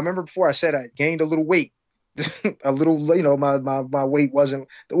watched the replay, I remember before I said I gained a little weight. A little, you know, my weight wasn't,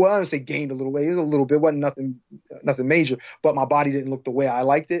 well, I didn't say gained a little weight. It was a little bit, wasn't nothing major, but my body didn't look the way I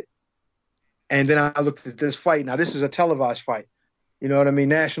liked it. And then I looked at this fight. Now, this is a televised fight. You know what I mean?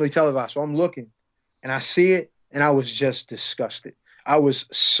 Nationally televised. So I'm looking and I see it and I was just disgusted. I was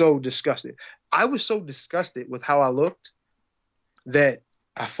so disgusted. I was so disgusted with how I looked that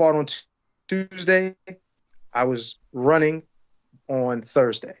I fought on Tuesday. I was running on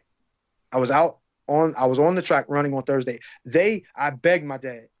Thursday. I was on the track running on Thursday. I begged my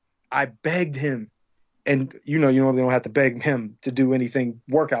dad. I begged him. And you know, they don't have to beg him to do anything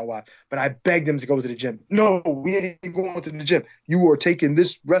workout-wise. But I begged him to go to the gym. No, we ain't going to the gym. You are taking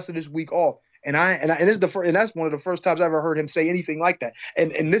this rest of this week off. And that's one of the first times I ever heard him say anything like that.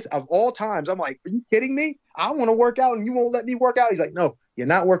 And this, of all times, I'm like, are you kidding me? I want to work out and you won't let me work out. He's like, no, you're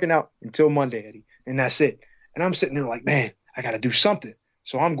not working out until Monday, Eddie. And that's it. And I'm sitting there like, man, I got to do something.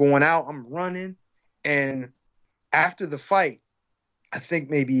 So I'm going out, I'm running. And after the fight, I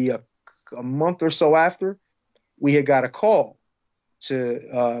think maybe a month or so after, we had got a call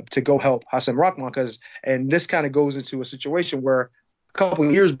to go help Hasim Rahman, and this kind of goes into a situation where a couple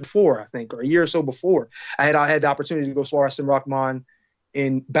of years before, I think, or a year or so before, I had the opportunity to go spar Hasim Rahman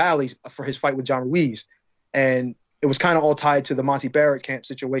in Bally's for his fight with John Ruiz, and it was kind of all tied to the Monty Barrett camp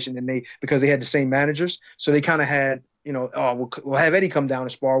situation, and because they had the same managers, so they kind of had, you know, we'll have Eddie come down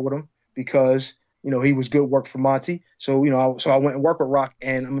and spar with him because, you know, he was good work for Monty. So, you know, I went and worked with Rock,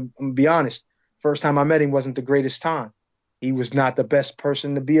 and I'm going to be honest, first time I met him wasn't the greatest time. He was not the best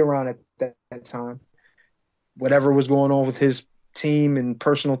person to be around at that time. Whatever was going on with his team and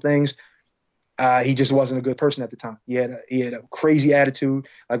personal things, he just wasn't a good person at the time. He had a crazy attitude.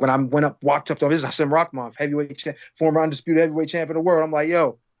 Like when I walked up to him, this is Hasim Rahman, former undisputed heavyweight champion of the world. I'm like,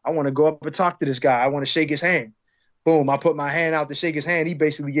 yo, I want to go up and talk to this guy. I want to shake his hand. Boom, I put my hand out to shake his hand. He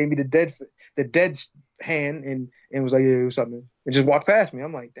basically gave me the dead hand and was like, yeah, what's up, man? And just walked past me.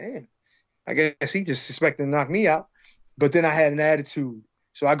 I'm like, damn, I guess he just expected to knock me out. But then I had an attitude.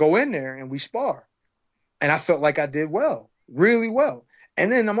 So I go in there and we spar. And I felt like I did well, really well.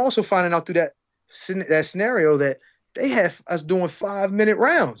 And then I'm also finding out through that scenario that they have us doing 5-minute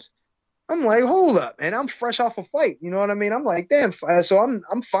rounds. I'm like, hold up. And I'm fresh off a fight. You know what I mean? I'm like, damn. So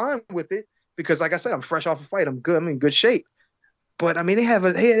I'm fine with it because, like I said, I'm fresh off a fight. I'm good. I'm in good shape. But I mean, they had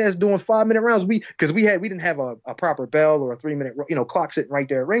us doing 5-minute rounds. We didn't have a proper bell or a 3-minute, you know, clock sitting right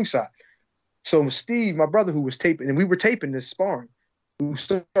there at ringside. So Steve, my brother, who was taping, and we were taping this sparring, who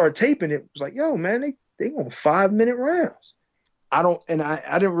started taping it, was like, yo, man, they want 5-minute rounds. I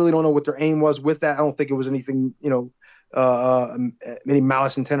didn't really know what their aim was with that. I don't think it was anything, you know, any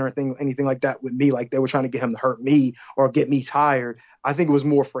malice intent or anything like that with me. Like they were trying to get him to hurt me or get me tired. I think it was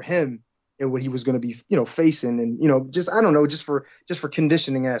more for him and what he was going to be, you know, facing, and, you know, just, I don't know, just for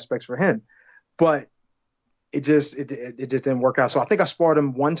conditioning aspects for him. But it just didn't work out. So I think I sparred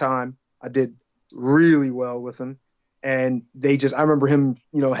him one time. I did really well with him. And I remember him,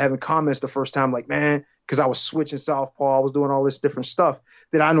 you know, having comments the first time, like, man, because I was switching southpaw, I was doing all this different stuff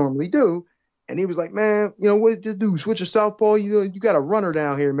that I normally do. And he was like, man, you know, what did this do? Switching southpaw? You got a runner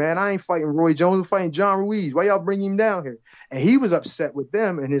down here, man. I ain't fighting Roy Jones. I'm fighting John Ruiz. Why y'all bring him down here? And he was upset with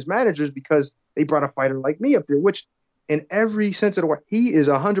them and his managers because they brought a fighter like me up there, which in every sense of the word, he is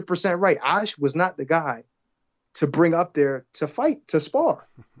 100% right. I was not the guy to bring up there to fight, to spar,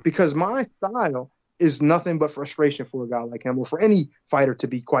 because my style is nothing but frustration for a guy like him, or for any fighter, to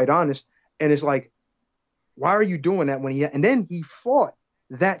be quite honest. And it's like, why are you doing that when and then he fought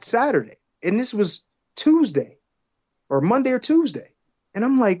that Saturday, and this was Tuesday or Monday or Tuesday. And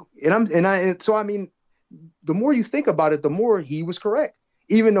I'm like, so I mean, the more you think about it, the more he was correct,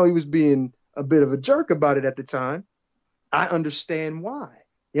 even though he was being a bit of a jerk about it at the time. I understand why.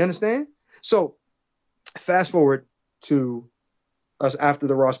 You understand? So fast forward to us after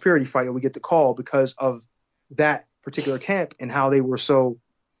the Ross Pearity fight, and we get the call because of that particular camp and how they were so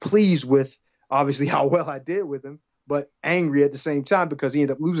pleased with, obviously, how well I did with him, but angry at the same time because he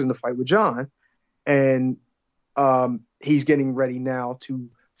ended up losing the fight with John. And he's getting ready now to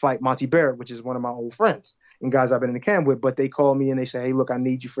fight Monty Barrett, which is one of my old friends and guys I've been in the camp with. But they call me and they say, hey, look, I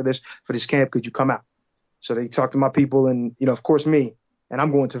need you for this camp. Could you come out? So they talk to my people and, of course, me. And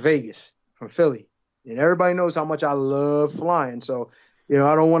I'm going to Vegas from Philly. And everybody knows how much I love flying. So, I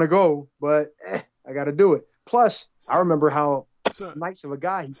don't want to go, but I got to do it. Plus, I remember how nice of a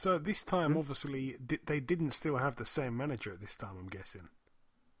guy. So this time, obviously, they didn't still have the same manager at this time, I'm guessing.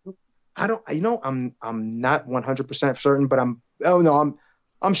 I don't, I'm not 100% certain, but I'm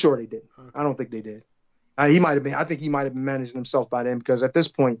sure they did. Okay. I don't think they did. He might have been. I think he might have been managing himself by then, because at this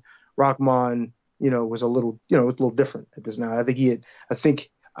point, Rahman, was a little, it was a little different at this now. I think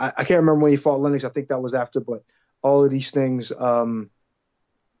I can't remember when he fought Lennox. I think that was after, but all of these things, him,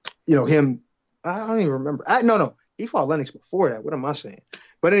 I don't even remember. No, he fought Lennox before that. What am I saying?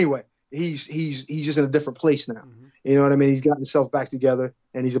 But anyway, he's just in a different place now. Mm-hmm. You know what I mean? He's gotten himself back together,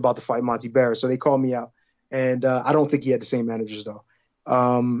 and he's about to fight Monty Barrett. So they called me out, and I don't think he had the same managers though.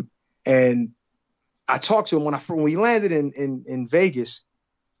 And I talked to him when we landed in Vegas.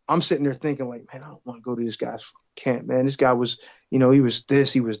 I'm sitting there thinking like, man, I don't want to go to this guy's camp, man. This guy was, he was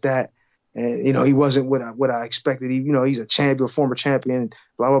this, he was that. And, he wasn't what I expected. He's a champion, former champion,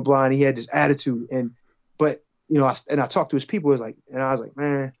 blah, blah, blah. And he had this attitude. But I talked to his people. And I was like,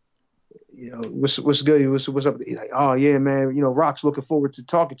 man, what's good? What's up? He's like, oh yeah, man. Rock's looking forward to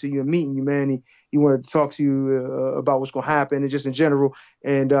talking to you and meeting you, man. He wanted to talk to you about what's going to happen and just in general.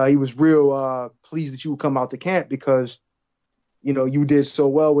 And he was real pleased that you would come out to camp because, you did so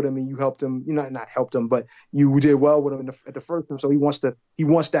well with him and you helped him, not helped him, but you did well with him at the first time. So he wants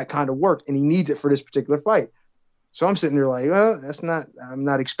that kind of work and he needs it for this particular fight. So I'm sitting there like, well, I'm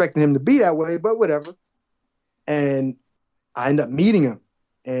not expecting him to be that way, but whatever. And I end up meeting him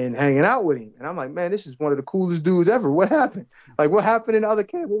and hanging out with him. And I'm like, man, this is one of the coolest dudes ever. What happened? Like, what happened in the other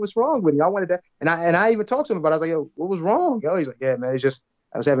camp? What was wrong with him? I wanted that. And I even talked to him about it. I was like, yo, what was wrong? He's like, yeah, man, it's just,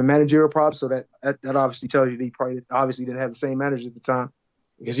 I was having managerial problems. So that obviously tells you that he probably obviously didn't have the same manager at the time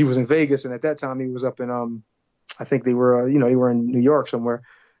because he was in Vegas. And at that time he was up in, I think they were, they were in New York somewhere.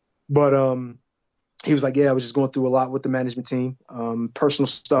 But he was like, yeah, I was just going through a lot with the management team, personal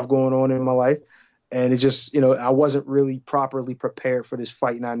stuff going on in my life. And it just, I wasn't really properly prepared for this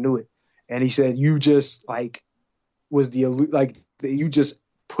fight, and I knew it. And he said, you just you just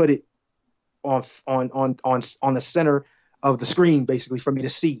put it on the center of the screen, basically, for me to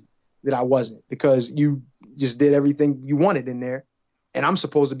see that I wasn't, because you just did everything you wanted in there. And I'm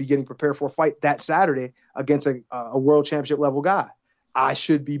supposed to be getting prepared for a fight that Saturday against a world championship level guy. I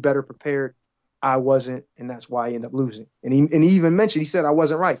should be better prepared. I wasn't, and that's why I ended up losing. And he even mentioned, he said I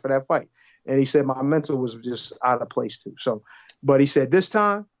wasn't right for that fight. And he said my mental was just out of place too. So, but he said this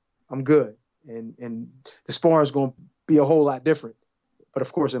time I'm good, and the sparring is going to be a whole lot different. But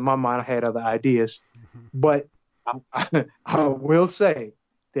of course, in my mind, I had other ideas. But I will say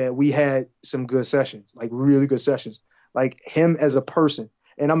that we had some good sessions, like really good sessions. Like him as a person,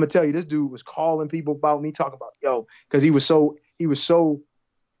 and I'm gonna tell you, this dude was calling people about me, talking about because he was so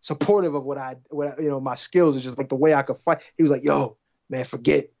supportive of what my skills is just like the way I could fight. He was like, yo, man,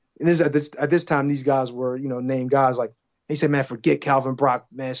 forget. And at this time, these guys were, named guys. Like, he said, man, forget Calvin Brock,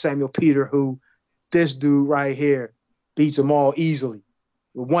 man, Samuel Peter, who this dude right here beats them all easily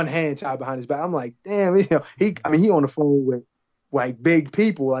with one hand tied behind his back. I'm like, damn, he on the phone with like big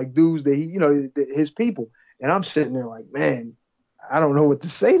people, like dudes that his people. And I'm sitting there like, man, I don't know what to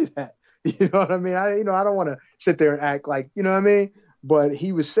say to that. You know what I mean? I don't want to sit there and act like, you know what I mean? But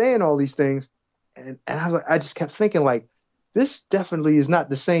he was saying all these things. And I was like, I just kept thinking like, this definitely is not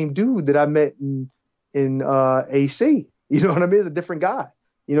the same dude that I met in AC. You know what I mean? It's a different guy.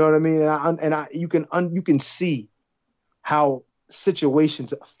 You know what I mean? And you can see how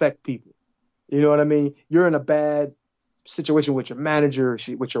situations affect people. You know what I mean? You're in a bad situation with your manager,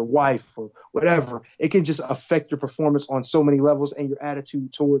 with your wife, or whatever. It can just affect your performance on so many levels and your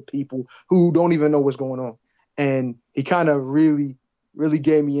attitude toward people who don't even know what's going on. And he kind of really, really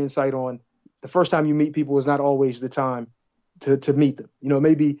gave me insight on the first time you meet people is not always the time to meet them. You know,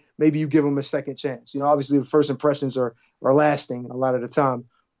 maybe you give them a second chance. You know, obviously the first impressions are lasting a lot of the time,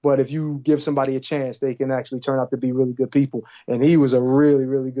 but if you give somebody a chance, they can actually turn out to be really good people. And he was a really,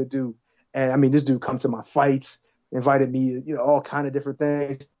 really good dude. And I mean, this dude come to my fights, invited me, you know, all kind of different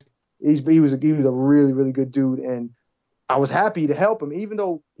things. He was a really, really good dude, and I was happy to help him, even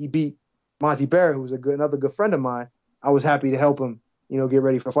though he beat Monty Barrett, who was another good friend of mine. I was happy to help him, you know, get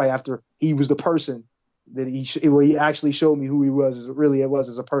ready for the fight after he was the he actually showed me who he was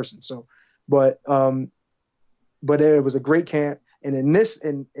as a person. So, but it was a great camp,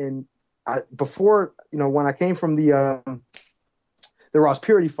 and before, you know, when I came from the Ross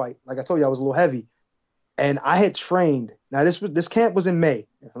Purity fight, like I told you, I was a little heavy. And I had trained. Now this camp was in May,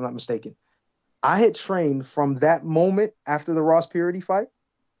 if I'm not mistaken. I had trained from that moment after the Ross Purity fight,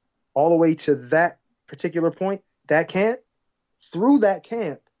 all the way to that particular point, that camp, through that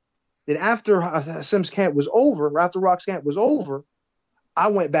camp. Then after Sim's camp was over, after Rock's camp was over, I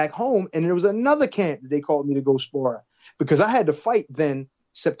went back home, and there was another camp that they called me to go spar because I had to fight then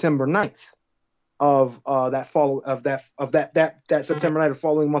September 9th of that September 9th, the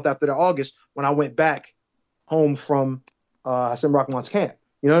following month after the August, when I went back home from Hasim Rahman's camp.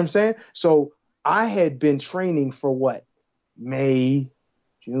 You know what I'm saying? So I had been training for what? May,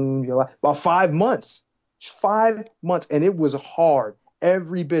 June, July, about 5 months. 5 months. And it was hard,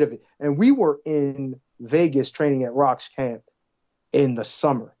 every bit of it. And we were in Vegas training at Rock's camp in the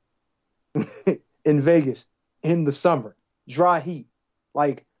summer. In Vegas, in the summer. Dry heat.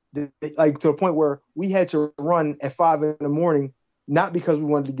 Like to the point where we had to run at 5 a.m, not because we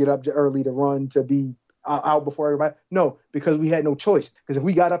wanted to get up early to run to be out before everybody. No, because we had no choice. Because if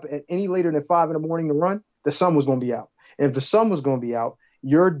we got up at any later than 5 a.m. to run, the sun was going to be out. And if the sun was going to be out,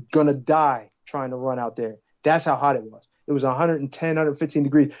 you're going to die trying to run out there. That's how hot it was. It was 110, 115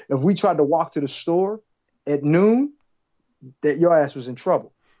 degrees. If we tried to walk to the store at noon, that your ass was in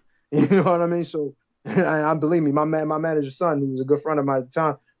trouble. You know what I mean? So, I believe me, my manager's son, who was a good friend of mine at the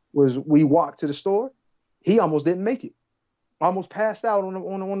time, we walked to the store. He almost didn't make it. Almost passed out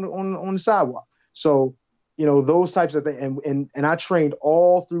on the sidewalk. So, you know, those types of things. And I trained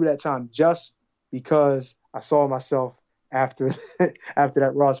all through that time just because I saw myself after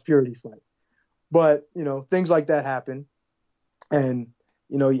that Ross Purity fight. But, you know, things like that happen. And,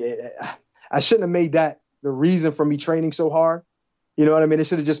 you know, I shouldn't have made that the reason for me training so hard. You know what I mean? It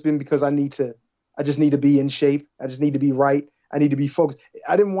should have just been because I just need to be in shape. I just need to be right. I need to be focused.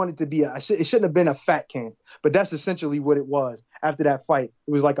 I didn't want it to be it shouldn't have been a fat camp, but that's essentially what it was. After that fight,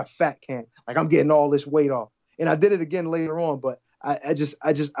 it was like a fat camp. Like, I'm getting all this weight off, and I did it again later on. But I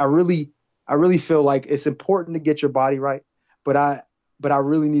really feel like it's important to get your body right. But I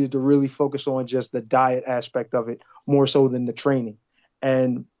really needed to really focus on just the diet aspect of it more so than the training.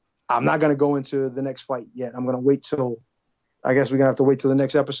 And I'm not going to go into the next fight yet. I'm going to wait till, I guess we're going to have to wait till the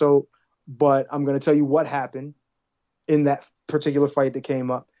next episode, but I'm going to tell you what happened in that particular fight that came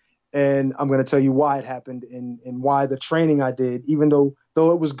up. And I'm going to tell you why it happened and why the training I did, even though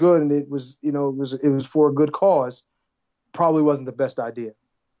it was good and it was, you know, it was for a good cause, probably wasn't the best idea.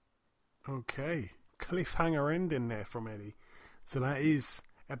 Okay. Cliffhanger ending there from Eddie. So that is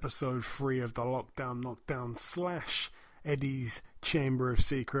episode 3 of the Lockdown Knockdown / Eddie's Chamber of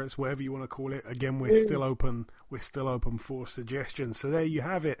Secrets, whatever you want to call it. Again, we're still open for suggestions. So there you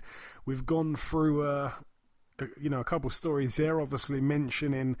have it. We've gone through a couple stories there, obviously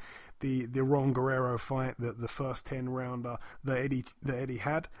mentioning the Ron Guerrero fight, the first 10-rounder that Eddie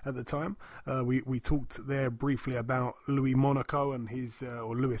had at the time. We talked there briefly about Louis Monaco and his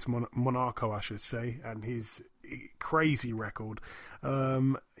Monaco, I should say, and his crazy record.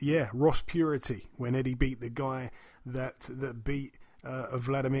 Ross Purity, when Eddie beat the guy that beat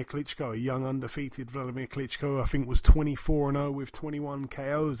Vladimir Klitschko, a young undefeated Vladimir Klitschko, I think was 24-0 with 21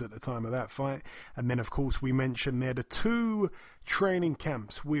 KOs at the time of that fight. And then, of course, we mentioned there the 2 training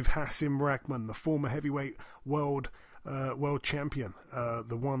camps with Hasim Rahman, the former heavyweight world champion,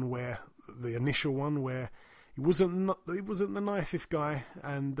 the initial one where he wasn't the nicest guy,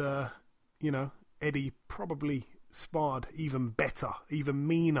 and Eddie probably sparred even better, even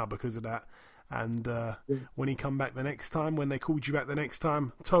meaner because of that. And when he come back the next time, when they called you back the next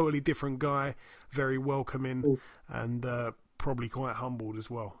time, totally different guy, very welcoming, and probably quite humbled as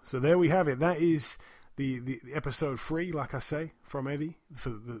well. So there we have it. That is the episode 3, like I say, from Eddie for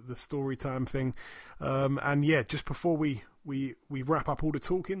the story time thing. And yeah, just before we wrap up all the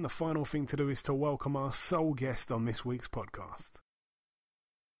talking, the final thing to do is to welcome our sole guest on this week's podcast.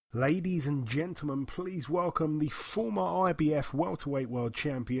 Ladies and gentlemen, please welcome the former IBF welterweight world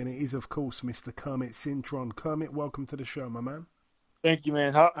champion. It is, of course, Mr. Kermit Cintron. Kermit, welcome to the show, my man. Thank you,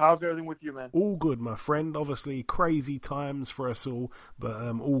 man. How's everything with you, man? All good, my friend. Obviously, crazy times for us all, but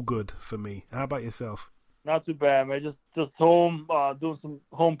all good for me. How about yourself? Not too bad, man. Just home, doing some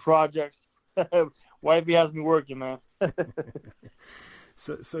home projects. Wifey has me working, man.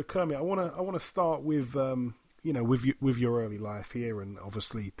 So Kermit, I wanna start with with your early life here, and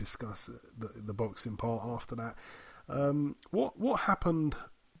obviously discuss the boxing part after that. What happened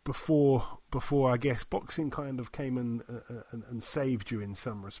before I guess boxing kind of came and saved you in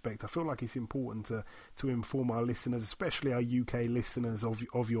some respect? I feel like it's important to inform our listeners, especially our UK listeners,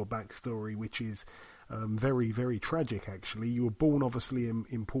 of your backstory, which is very, very tragic. Actually, you were born obviously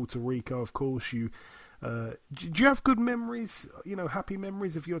in Puerto Rico, of course. Do you have good memories? Happy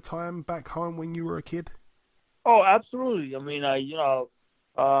memories of your time back home when you were a kid? Oh, absolutely. I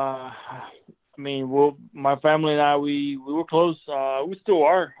mean, well, my family and I, we were close. We still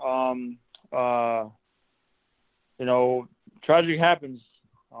are. Tragedy happens.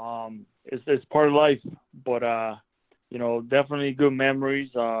 It's part of life, but definitely good memories.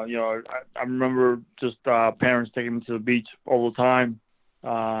 I remember just parents taking me to the beach all the time,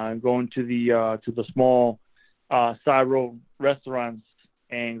 going to the small side road restaurants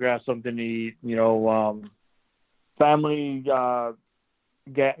and grab something to eat. Family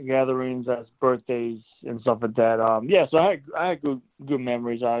gatherings as birthdays and stuff like that. So I had good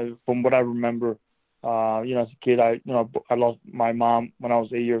memories. From what I remember, as a kid, I lost my mom when I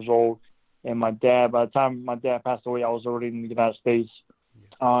was 8 years old, and my dad. By the time my dad passed away, I was already in the United States.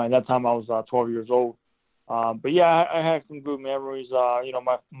 At that time, I was 12 years old. But yeah, I had some good memories.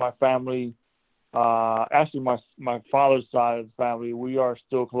 My family. Actually, my father's side of the family, we are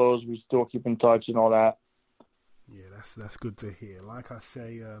still close. We still keep in touch and all that. Yeah, that's good to hear. Like I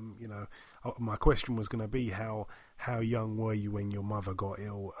say, my question was going to be how young were you when your mother got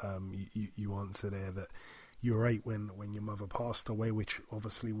ill? You answer there that you were 8 when your mother passed away, which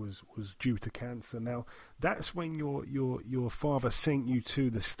obviously was due to cancer. Now that's when your father sent you to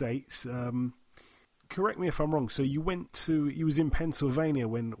the States. Correct me if I'm wrong. So you was in Pennsylvania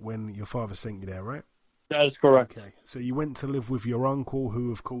when your father sent you there, right? That is correct. Okay, so you went to live with your uncle,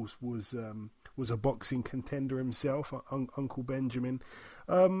 who of course was a boxing contender himself, Uncle Benjamin.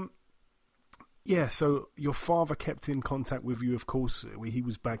 So your father kept in contact with you, of course. He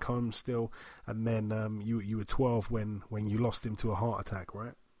was back home still, and then you were 12 when you lost him to a heart attack,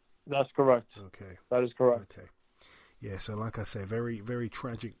 right? That's correct. Okay. That is correct. Okay. Yeah, so like I say, very, very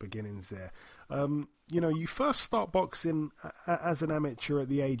tragic beginnings there. You first start boxing as an amateur at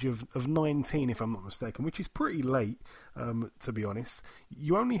the age of 19, if I'm not mistaken, which is pretty late, to be honest.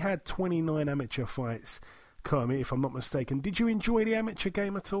 You only had 29 amateur fights, Kermit, if I'm not mistaken. Did you enjoy the amateur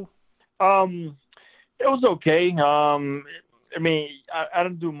game at all? It was okay. I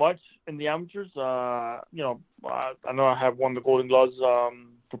didn't do much in the amateurs. I know I have won the Golden Gloves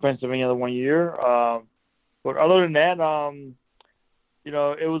for Pennsylvania the 1 year. But other than that,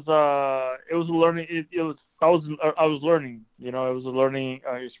 it was a learning. I was learning. It was a learning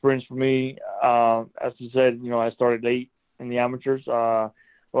experience for me. As you said, I started late in the amateurs. A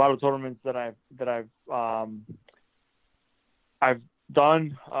lot of tournaments that I've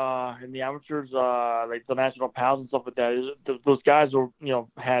done in the amateurs, like the national pals and stuff like that. Those guys were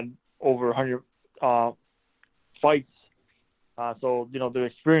had over 100 fights. So the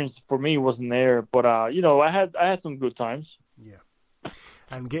experience for me wasn't there, but I had some good times. Yeah.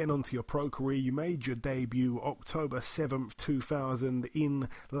 And getting onto your pro career, you made your debut October 7th, 2000 in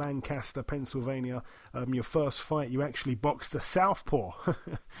Lancaster, Pennsylvania. Your first fight, you actually boxed a southpaw. Do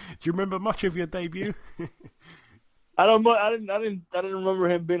you remember much of your debut? I didn't remember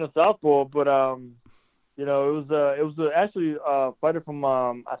him being a southpaw, but it was actually a fighter from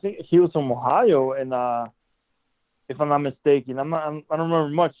I think he was from Ohio, and if I'm not mistaken, I don't remember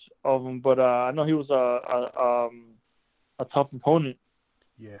much of him, but I know he was a tough opponent.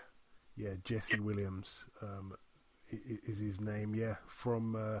 Yeah, Jesse Williams is his name. Yeah,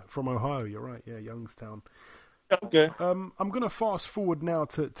 from Ohio. You're right. Yeah, Youngstown. Okay. I'm going to fast forward now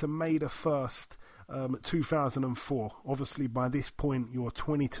to May the 1st, 2004. Obviously, by this point, you're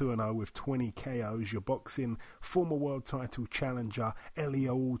 22-0 with 20 KOs. You're boxing former world title challenger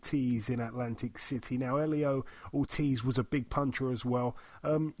Elio Ortiz in Atlantic City. Now, Elio Ortiz was a big puncher as well.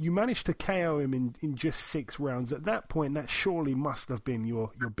 You managed to KO him in just 6 rounds. At that point, that surely must have been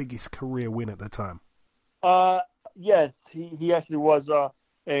your biggest career win at the time. Yes, he actually was.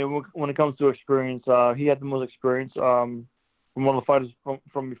 And when it comes to experience, he had the most experience from one of the fighters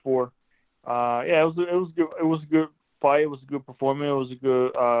from before. It was good. It was a good fight. It was a good performance. It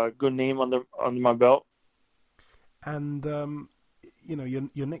was a good name under my belt. And you know,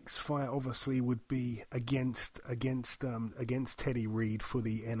 your next fight obviously would be against Teddy Reed for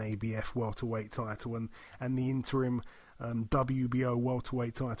the NABF welterweight title and the interim WBO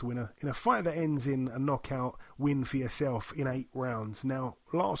welterweight title in a fight that ends in a knockout win for yourself in 8 rounds. Now,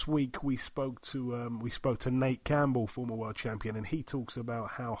 last week we spoke to Nate Campbell, former world champion, and he talks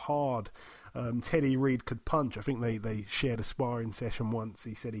about how hard Teddy Reed could punch. I think they shared a sparring session once.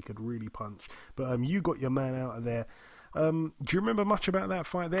 He said he could really punch. But you got your man out of there. Do you remember much about that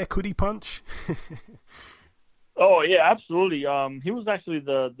fight there? Could he punch? Oh yeah, absolutely. He was actually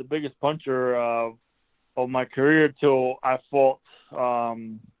the biggest puncher of my career till I fought. What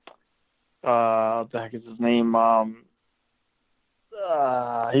the heck is his name?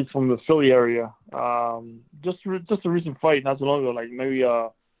 He's from the Philly area. Just a recent fight, not so long ago, like maybe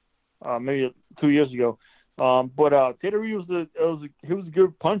 2 years ago. But Teddy Reed he was a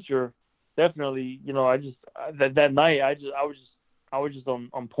good puncher, definitely. You know, that night I was just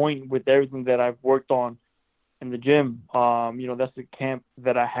on point with everything that I've worked on in the gym. You know, that's the camp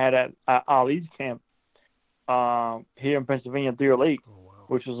that I had at Ali's camp here in Pennsylvania, Deer Lake,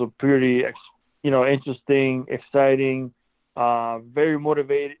 which was a pretty interesting, exciting, very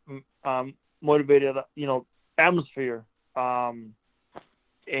motivated, you know, atmosphere. And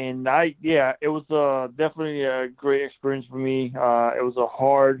it was definitely a great experience for me. It was a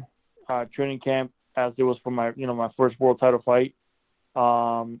hard training camp, as it was for my first world title fight.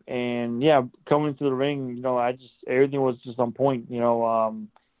 And yeah, coming to the ring, you know, everything was just on point. You know,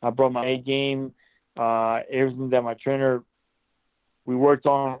 I brought my A game, everything that my trainer we worked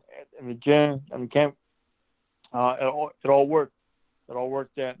on in the gym and the camp. It all worked. It all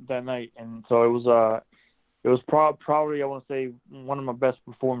worked that night, and so it was probably, I want to say, one of my best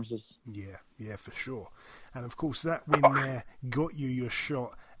performances. Yeah, for sure. And of course, that win there got you your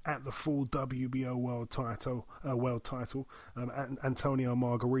shot at the full WBO world title. Antonio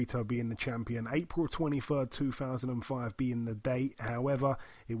Margarito being the champion. April 23rd, 2005 being the date. However,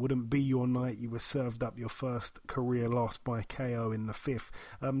 it wouldn't be your night. You were served up your first career loss by KO in the 5th.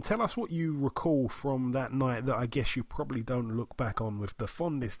 Tell us what you recall from that night that I guess you probably don't look back on with the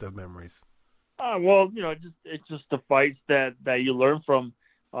fondest of memories. Well, you know, it's just the fights that you learn from.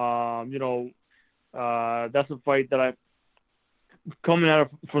 You know, that's a fight that I, coming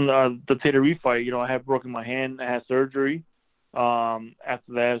out from the Teddy Reed fight, you know, I had broken my hand, I had surgery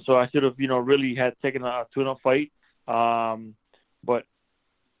after that, so I should have, you know, really had taken a tune-up fight. But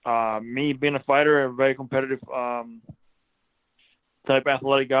me being a fighter, a very competitive type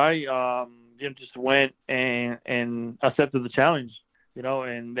athletic guy, you know, just went and accepted the challenge. You know,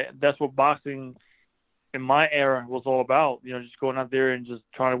 and that's what boxing in my era was all about. You know, just going out there and just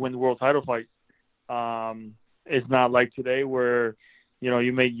trying to win the world title fight. It's not like today where, you know,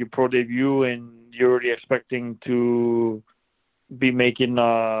 you make your pro debut and you're already expecting to be making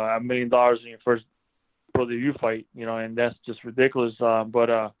 $1 million in your first pro debut fight. You know, and that's just ridiculous.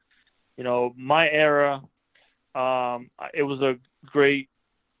 But you know, my era, it was a great,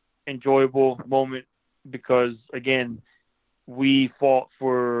 enjoyable moment because, again, we fought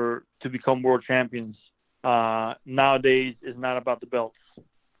to become world champions. Nowadays, it's not about the belts.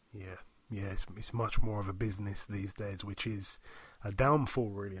 Yeah, it's much more of a business these days, which is a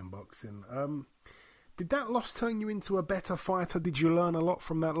downfall really in boxing. Did that loss turn you into a better fighter? Did you learn a lot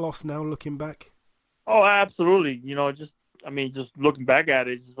from that loss now, looking back? Oh, absolutely. You know, just looking back at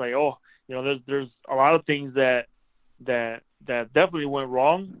it, it's just like, oh, you know, there's a lot of things that definitely went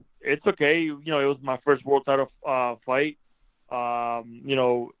wrong. It's okay. You know, it was my first world title fight. You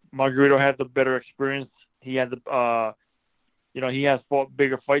know, Margarito had the better experience. He had you know, he has fought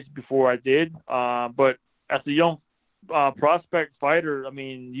bigger fights before I did. But as a young prospect fighter, I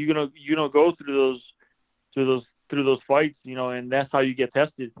mean, you're gonna go through those fights, you know, and that's how you get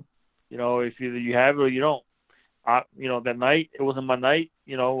tested. You know, if you have it or you don't. You know, that night it wasn't my night.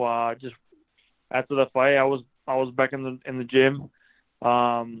 You know, just after the fight, I was back in the gym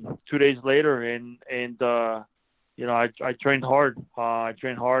 2 days later, and you know, I trained hard. I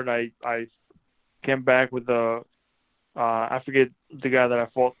came back with I forget the guy that I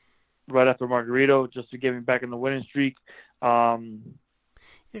fought right after Margarito, just to get me back in the winning streak. I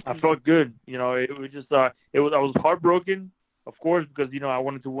felt good. You know, it was just I was heartbroken, of course, because, you know, I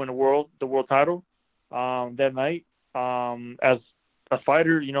wanted to win the world title that night. As a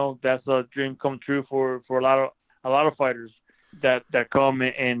fighter, you know, that's a dream come true for a lot of fighters that come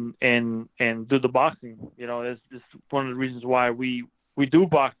and do the boxing. You know, it's one of the reasons why we do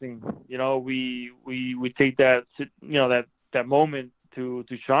boxing. You know, we take that, you know, that moment to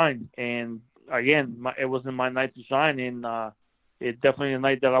shine. And again, it wasn't my night to shine, and it's definitely a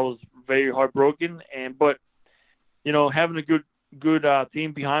night that I was very heartbroken. But you know, having a good good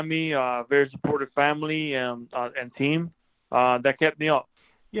team behind me, very supportive family and team that kept me up.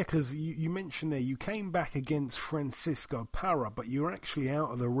 Yeah, because you mentioned there you came back against Francisco Parra, but you were actually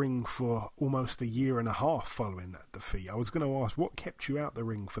out of the ring for almost a year and a half following that defeat. I was going to ask, what kept you out the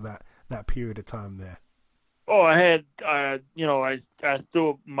ring for that period of time there? Oh, I had, I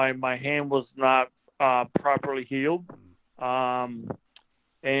still, my hand was not properly healed. And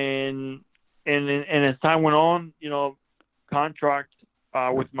as time went on, contract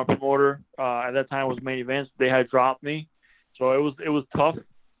with my promoter at that time was Main Events. They had dropped me, so it was tough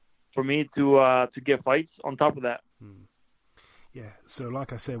for me to get fights on top of that. Yeah, so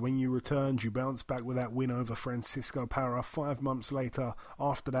like I said, when you returned, you bounced back with that win over Francisco Parra. 5 months later,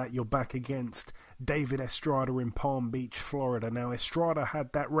 after that, you're back against David Estrada in Palm Beach, Florida. Now, Estrada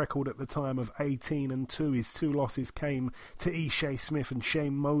had that record at the time of 18-2. His 2 losses came to Ishe Smith and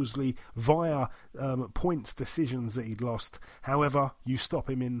Shane Mosley via points decisions that he'd lost. However, you stop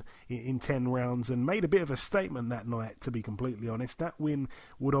him in 10 rounds and made a bit of a statement that night, to be completely honest. That win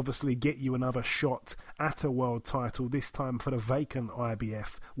would obviously get you another shot at a world title, this time for the vacant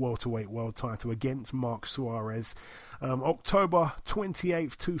IBF welterweight world title against Mark Suarez. October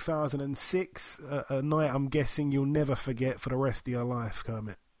 28th, 2006, a night I'm guessing you'll never forget for the rest of your life,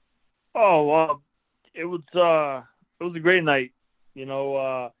 Kermit. Oh, well, it was a great night.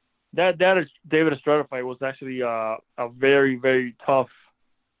 That David Estrada fight was actually a very, very tough,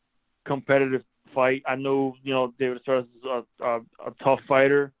 competitive fight. I know, David Estrada is a tough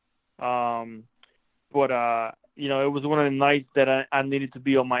fighter, but it was one of the nights that I needed to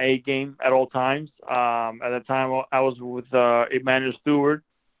be on my A game at all times. At that time, I was with Emmanuel Stewart.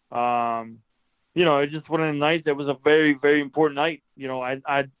 It's just one of the nights that was a very, very important night.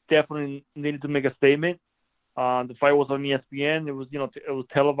 I definitely needed to make a statement. The fight was on ESPN. It was, it was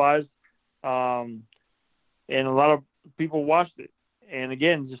televised, and a lot of people watched it. And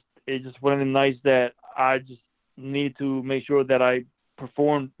again, it's just one of the nights that I just needed to make sure that I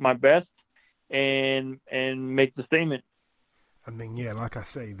performed my best and make the statement. And then, yeah, like I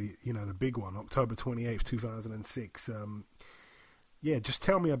say, the big one, October 28th, 2006. Just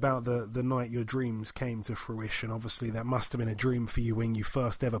tell me about the night your dreams came to fruition. Obviously, that must have been a dream for you when you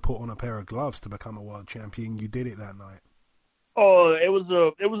first ever put on a pair of gloves to become a world champion. You did it that night. Oh, it was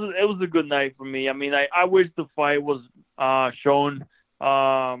a good night for me. I mean, I wish the fight was shown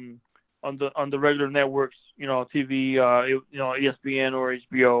on the regular networks, TV, ESPN or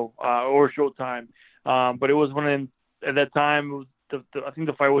HBO or Showtime. But it was at that time, I think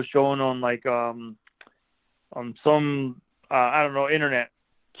the fight was shown on on some I don't know, internet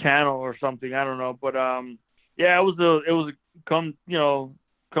channel or something. I don't know, but it was a come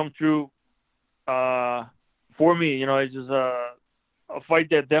true for me. It's just a fight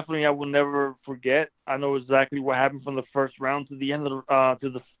that definitely I will never forget. I know exactly what happened from the first round to the end of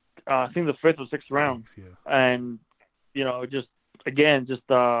I think the 5th or 6th round. And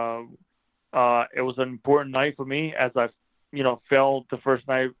it was an important night for me as I fell the first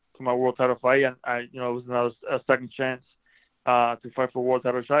night for my world title fight, and it was another a second chance to fight for a world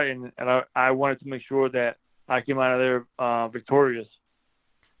title shot, and I wanted to make sure that I came out of there victorious.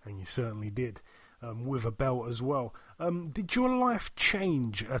 And you certainly did, with a belt as well. Did your life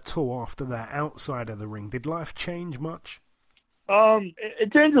change at all after that, outside of the ring? Did life change much?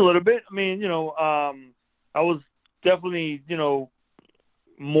 It changed a little bit. I mean, I was definitely,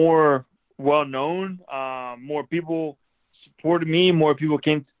 more well known. More people supported me. More people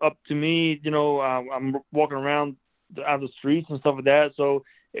came up to me. I'm walking around out the streets and stuff like that. So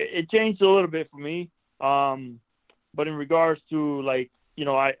it changed a little bit for me. But in regards to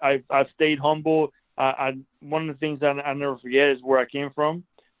I've stayed humble. One of the things that I never forget is where I came from.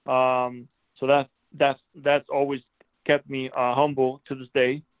 So that's always kept me humble to this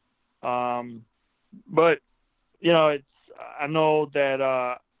day. But I know that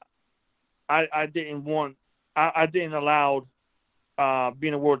I didn't allow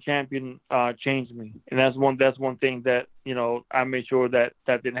being a world champion change me, and that's one thing that I made sure that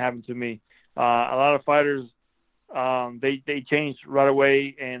didn't happen to me. A lot of fighters they change right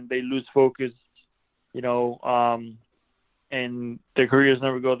away and they lose focus, and their careers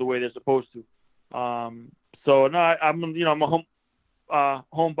never go the way they're supposed to. So no, I'm a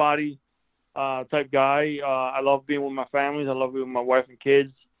homebody type guy. I love being with my families. I love being with my wife and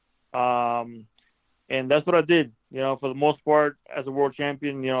kids. And that's what I did. For the most part, as a world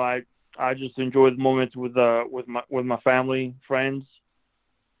champion, I just enjoyed the moments with my family, friends.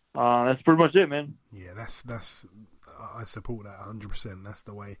 That's pretty much it, man. Yeah, that's I support that 100%. That's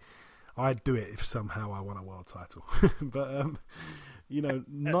the way I'd do it if somehow I won a world title. But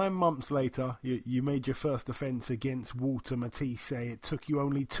 9 months later, you made your first defence against Walter Matisse. It took you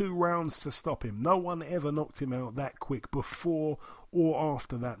only 2 rounds to stop him. No one ever knocked him out that quick before or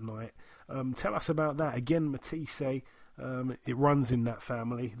after that night. Tell us about that. Again, Matisse, it runs in that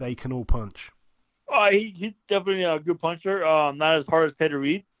family. They can all punch. He's definitely a good puncher. Not as hard as Teddy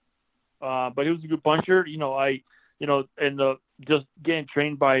Reed, but he was a good puncher. Just getting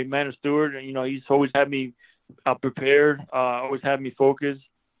trained by Amanda Stewart, he's always had me prepared, always had me focused.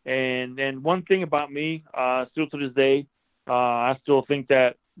 And one thing about me, still to this day, I still think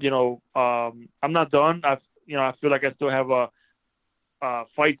that I'm not done. I feel like I still have a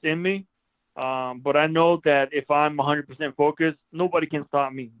fight in me. But I know that if I'm 100% focused, nobody can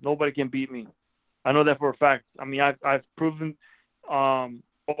stop me. Nobody can beat me. I know that for a fact. I mean, I've proven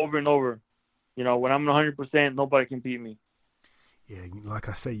over and over. When I'm 100%, nobody can beat me. Yeah, like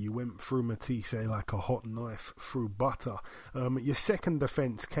I say, you went through Matisse like a hot knife through butter. Your second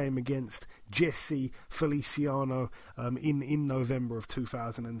defence came against Jesse Feliciano in November of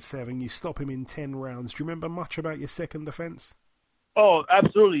 2007. You stop him in 10 rounds. Do you remember much about your second defence? Oh,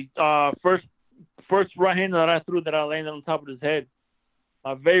 absolutely. First right hand that I threw that I landed on top of his head.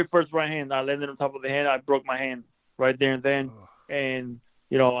 My very first right hand, I landed on top of the hand. I broke my hand right there and then. Oh. And,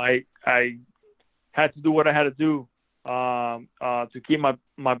 I had to do what I had to do to keep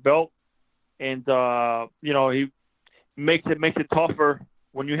my belt. And, he makes it tougher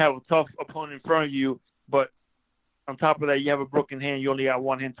when you have a tough opponent in front of you. But on top of that, you have a broken hand. You only got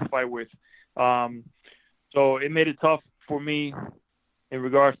one hand to fight with. So it made it tough for me in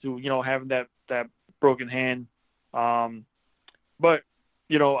regards to, having that broken hand. But,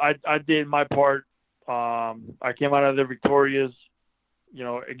 I did my part. I came out of there victorious.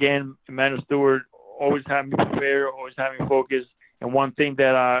 Again, Amanda Stewart always had me prepared, always had me focused. And one thing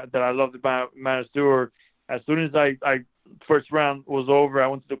that I loved about Amanda Stewart, as soon as I first round was over, I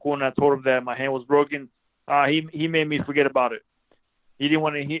went to the corner and I told him that my hand was broken. He made me forget about it. He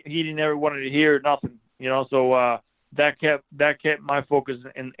didn't ever wanted to hear nothing, So that kept my focus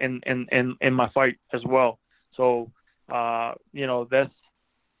in my fight as well. So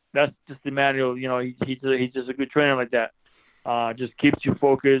that's just Emmanuel. He's just a good trainer like that. Just keeps you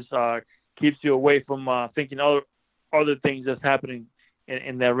focused, keeps you away from thinking other things that's happening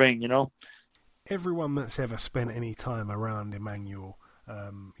in that ring. Everyone that's ever spent any time around Emmanuel,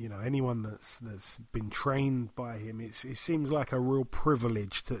 anyone that's been trained by him, it seems like a real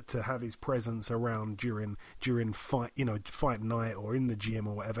privilege to have his presence around during fight night or in the gym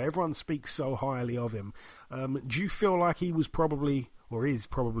or whatever. Everyone speaks so highly of him. Do you feel like he was probably or is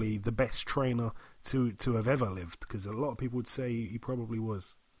probably the best trainer to have ever lived? Because a lot of people would say he probably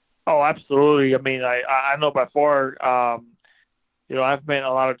was. Oh, absolutely. I mean, I know by far. I've met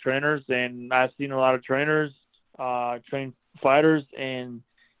a lot of trainers, and I've seen a lot of trainers train fighters, and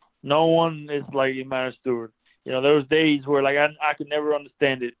no one is like Emmanuel Stewart. There was days where I could never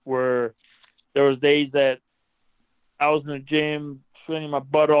understand it. Where there was days that I was in the gym training my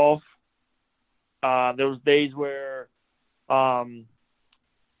butt off. There was days where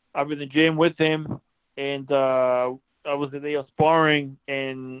I was in the gym with him, and I was in the sparring,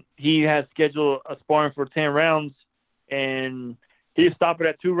 and he had scheduled a sparring for 10 rounds, and he would stop it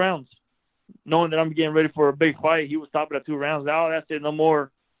at 2 rounds. Knowing that I'm getting ready for a big fight, he would stop it at 2 rounds. Oh, that's it, no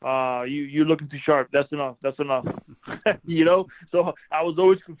more. You're looking too sharp. That's enough. So I was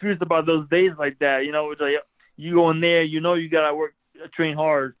always confused about those days like that. It's like you go in there, you gotta train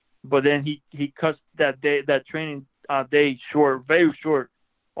hard, but then he cuts that training day short, very short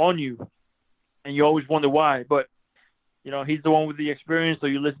on you, and you always wonder why. But he's the one with the experience, so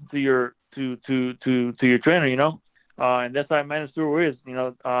you listen to your trainer, and that's how Amanda Stewart is.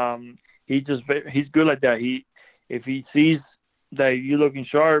 He's good like that. If he sees that you're looking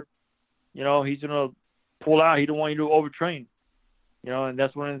sharp, he's gonna pull out. He don't want you to overtrain, and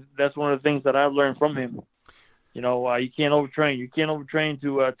that's one of the things that I've learned from him. You can't overtrain. You can't overtrain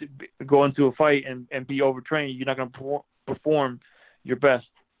to go into a fight and be overtrained. You're not gonna perform your best.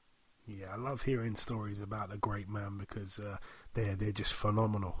 Yeah, I love hearing stories about a great man because they're just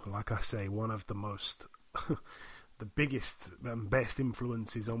phenomenal. Like I say, one of the most the biggest and best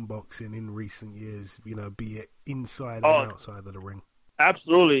influences on boxing in recent years, be it inside and outside of the ring.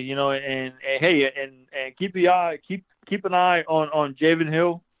 Absolutely, and hey, and keep an eye on Javen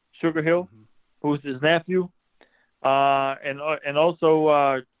Hill, Sugar Hill, mm-hmm. who's his nephew, and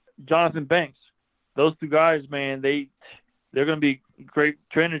also Jonathan Banks. Those 2 guys, man, they're going to be great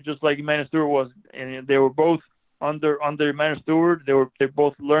trainers, just like Emmanuel Stewart was, and they were both under Emmanuel Stewart. They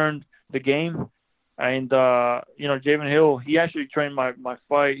both learned the game. And Javen Hill, he actually trained my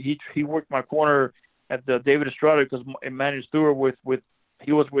fight. He worked my corner at the David Estrada because Manny Stewart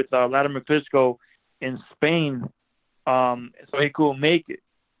he was with Latimer Klitschko in Spain, so he couldn't make it.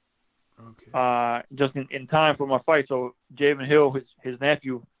 Okay. Just in time for my fight. So Javen Hill, his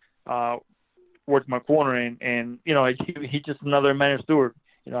nephew, worked my corner, and you know he's just another Manny Stewart.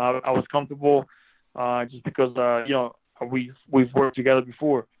 You know, I was comfortable just because you know we've worked together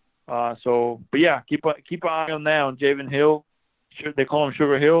before. But yeah, keep an eye on that on Javen Hill. They call him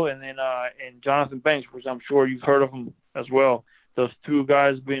Sugar Hill, and then and Jonathan Banks, which I'm sure you've heard of him as well. Those two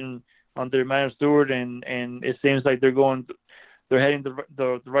guys been under Manny Stewart, and it seems like they're heading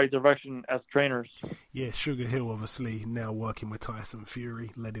the right direction as trainers. Yeah, Sugar Hill obviously now working with Tyson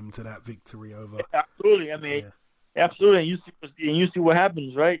Fury led him to that victory over. Yeah, absolutely, I mean, absolutely. And you see what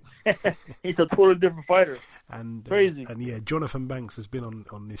happens, right? He's a totally different fighter. And crazy. And yeah, Jonathan Banks has been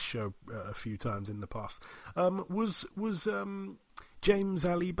on this show a few times in the past. Was James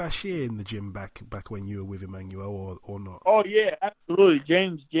Ali Bashir in the gym back when you were with Emmanuel or not? Oh yeah, absolutely.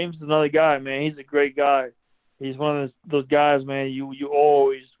 James is another guy, man. He's a great guy. He's one of those guys, man. You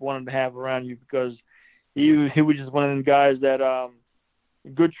always wanted to have around you because he was just one of them guys that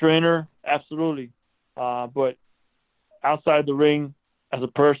good trainer, absolutely. But outside the ring, as a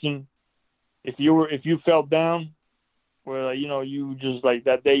person, if you felt down, where you just like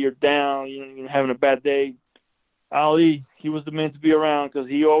that day you're down, you're having a bad day, Ali, he was the man to be around because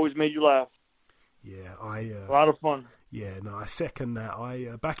he always made you laugh. Yeah, a lot of fun. Yeah, no, I second that.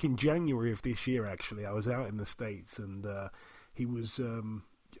 I back in January of this year, actually, I was out in the States, and he was.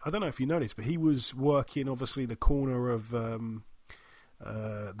 I don't know if you noticed, but he was working obviously the corner of the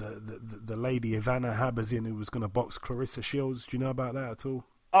lady Ivana Habazin, who was going to box Clarissa Shields. Do you know about that at all?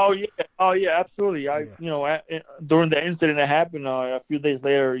 Oh yeah, absolutely. During the incident that happened, a few days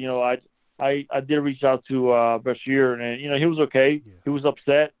later, I did reach out to Bashir, and he was okay. Yeah. He was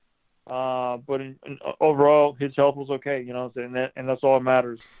upset. But overall, his health was okay, and that's all that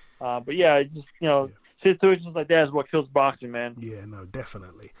matters. But yeah, just situations like that is what kills boxing, man. Yeah, no,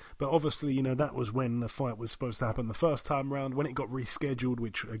 definitely. But obviously, that was when the fight was supposed to happen the first time round. When it got rescheduled,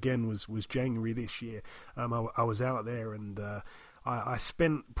 which again was January this year, I was out there, and I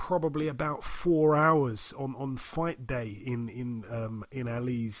spent probably about 4 hours on fight day in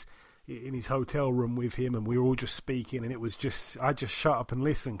Ali's. In his hotel room with him, and we were all just speaking, and I just shut up and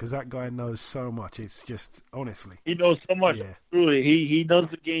listened because that guy knows so much. It's just, honestly, he knows so much. Yeah. Truly, he knows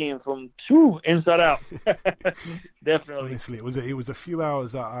the game from inside out. Definitely. Honestly, it was a few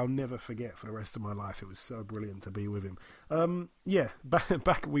hours that I'll never forget for the rest of my life. It was so brilliant to be with him.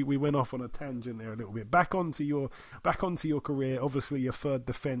 Back we went off on a tangent there a little bit. Back onto your career. Obviously, your third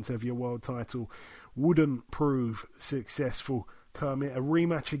defense of your world title wouldn't prove successful. Kermit, a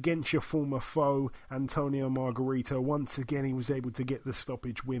rematch against your former foe, Antonio Margarito. Once again, he was able to get the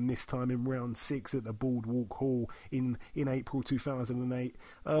stoppage win, this time in round 6 at the Boardwalk Hall in April 2008.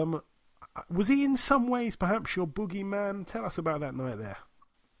 Was he in some ways perhaps your boogeyman? Tell us about that night there.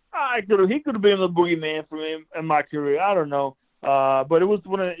 He could have been the boogeyman for me in my career. I don't know. But it was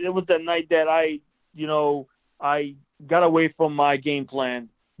that night that I got away from my game plan.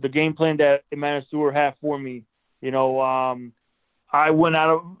 The game plan that Emmanuel Stewart had for me. I went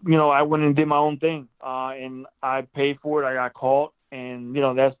and did my own thing, and I paid for it. I got caught, and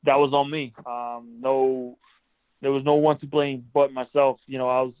that was on me. There was no one to blame but myself.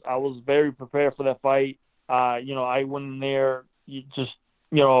 I was very prepared for that fight. I went in there,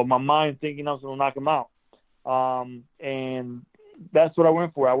 my mind thinking I was going to knock him out, and that's what I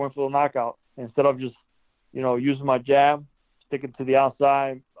went for. I went for the knockout instead of just using my jab, sticking to the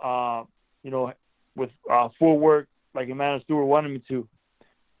outside, with full work. Like Emmanuel Stewart wanted me to.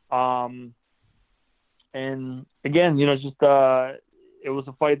 And again, it was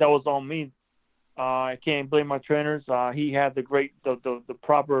a fight that was on me. I can't blame my trainers. He had the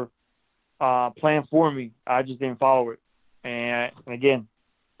proper plan for me. I just didn't follow it. And again,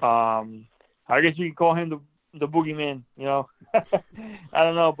 I guess you can call him the boogeyman, I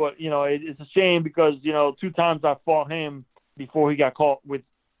don't know, but it's a shame because 2 times I fought him before he got caught with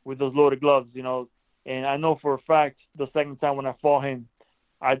those loaded gloves, And I know for a fact the second time when I fought him,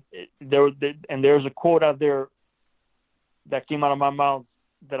 there's a quote out there that came out of my mouth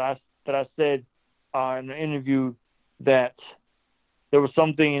that I said in an interview that there was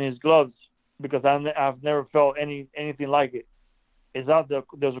something in his gloves because I've never felt anything like it. It's out there.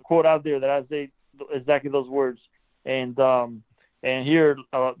 There's a quote out there that I say exactly those words. And here,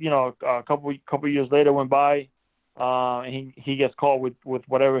 a couple years later went by, and he gets caught with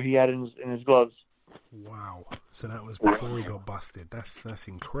whatever he had in his gloves. Wow. So that was before he got busted. That's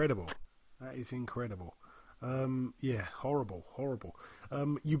incredible. That is incredible. Yeah, horrible.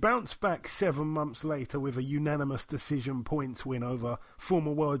 You bounced back 7 months later with a unanimous decision points win over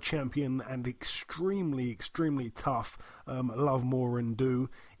former world champion and extremely tough Lovemore Ndu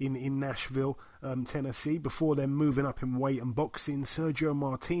in Nashville, Tennessee, before then moving up in weight and boxing Sergio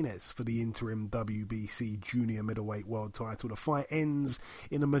Martinez for the interim WBC junior middleweight world title. The fight ends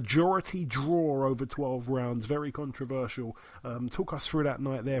in a majority draw over 12 rounds, very controversial. Talk us through that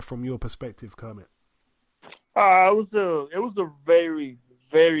night there from your perspective, Kermit. It was a very,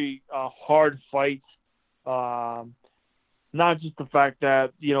 very hard fight. Not just the fact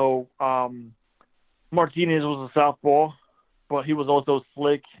that Martinez was a southpaw, but he was also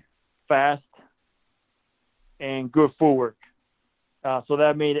slick, fast, and good footwork. So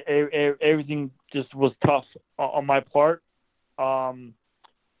that made everything just was tough on my part.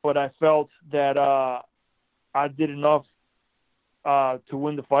 But I felt that I did enough to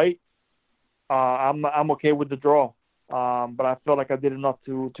win the fight. I'm okay with the draw, but I felt like I did enough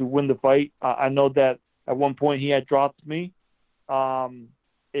to win the fight. I know that at one point he had dropped me.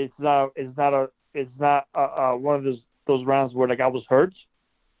 It's not one of those rounds where like I was hurt.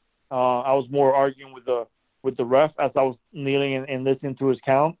 I was more arguing with the ref as I was kneeling and listening to his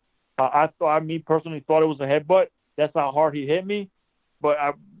count. I personally thought it was a headbutt. That's how hard he hit me. But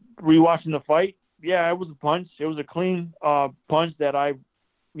rewatching the fight, yeah, it was a punch. It was a clean punch that I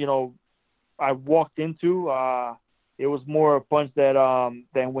walked into. It was more a punch that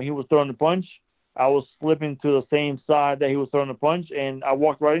than when he was throwing the punch. I was slipping to the same side that he was throwing the punch, and I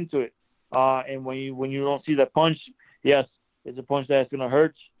walked right into it. And when you don't see that punch, yes, it's a punch that's gonna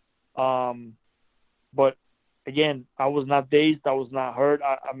hurt. But again, I was not dazed. I was not hurt.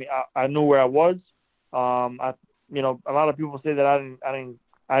 I knew where I was. A lot of people say that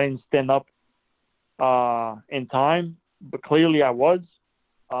I didn't stand up in time, but clearly I was.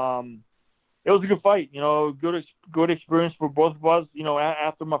 It was a good fight, good experience for both of us.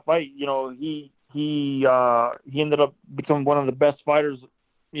 After my fight, he ended up becoming one of the best fighters,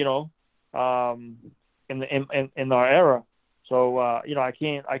 in our era. So I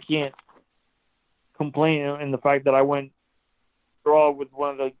can't complain in the fact that I went draw with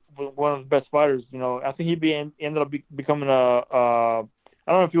one of the best fighters. I think he ended up becoming I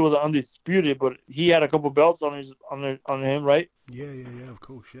don't know if he was undisputed, but he had a couple belts on him, right? Yeah, of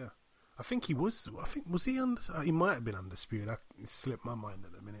course, yeah. I think he was. Was he he might have been undisputed. It slipped my mind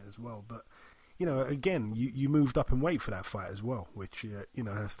at the minute as well. But again, you moved up in weight for that fight as well, which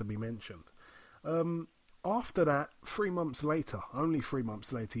has to be mentioned. After that, 3 months later, only 3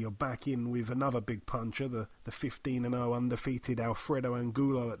 months later, you're back in with another big puncher, the 15-0 undefeated Alfredo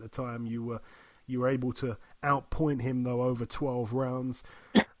Angulo. At the time, you were able to outpoint him though over 12 rounds.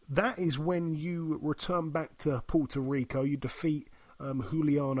 That is when you return back to Puerto Rico. You defeat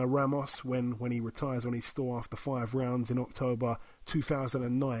Juliano Ramos when he retires on his store after 5 rounds in October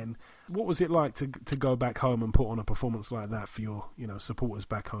 2009. What was it like to go back home and put on a performance like that for your supporters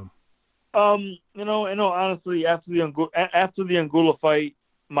back home? Honestly, after the Angulo fight,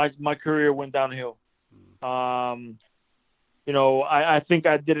 my career went downhill. I think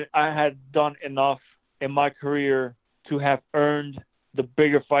I had done enough in my career to have earned the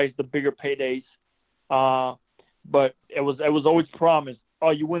bigger fights, the bigger paydays. But it was always promised. Oh,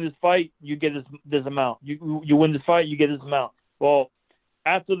 you win this fight, you get this amount. You win this fight, you get this amount. Well,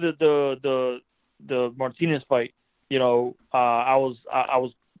 after the Martinez fight, I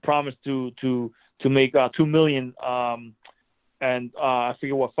was promised to make $2 million, and I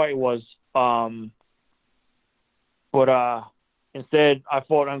forget what fight it was. But instead, I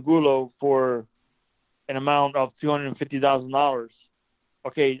fought Angulo for an amount of $250,000.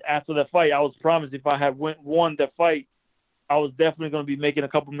 Okay, after that fight, I was promised if I had won that fight, I was definitely going to be making a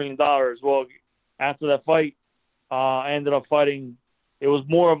couple $1 million. Well, after that fight, I ended up fighting. It was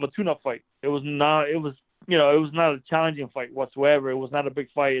more of a tune-up fight. It was not a challenging fight whatsoever. It was not a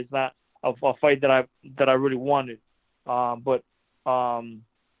big fight. It's not a fight that I really wanted. But at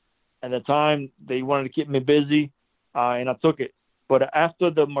the time, they wanted to keep me busy, and I took it. But after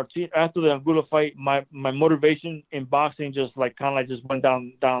the Angulo fight, my motivation in boxing just went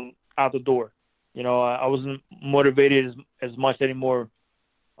down out the door. I wasn't motivated as much anymore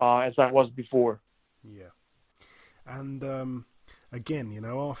as I was before. Yeah, and again,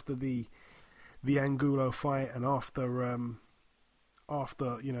 after the Angulo fight and after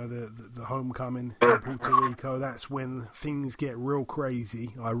the homecoming in Puerto Rico, that's when things get real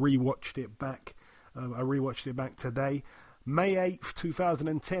crazy. I rewatched it back. Today. May 8th,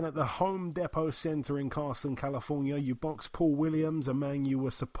 2010, at the Home Depot Center in Carson, California, you boxed Paul Williams, a man you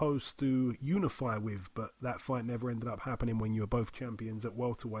were supposed to unify with, but that fight never ended up happening when you were both champions at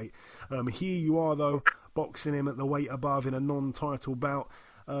welterweight. Here you are, though, boxing him at the weight above in a non-title bout.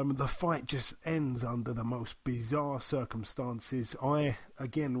 The fight just ends under the most bizarre circumstances. I,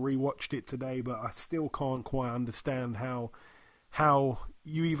 again, rewatched it today, but I still can't quite understand how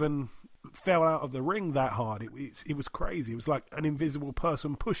you even fell out of the ring that hard. It was crazy. It was like an invisible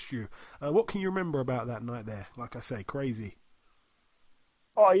person pushed you. What can you remember about that night there? Like I say, crazy.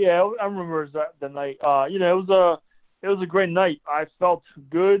 Oh yeah, I remember the night. It was a great night. I felt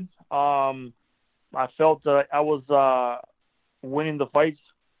good. I felt I was winning the fights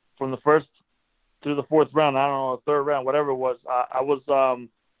from the first to the fourth round. I don't know, the third round, whatever it was. I was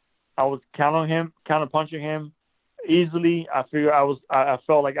counter punching him easily. I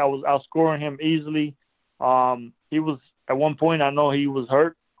felt like I was outscoring him easily. He was, at one point, I know he was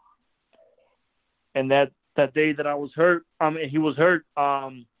hurt, and that day that I was hurt, he was hurt.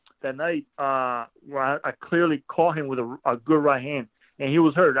 That night, where I clearly caught him with a good right hand, and he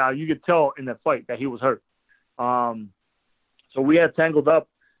was hurt. You could tell in that fight that he was hurt. So we had tangled up,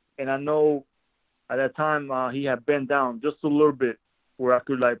 and I know at that time he had bent down just a little bit, where I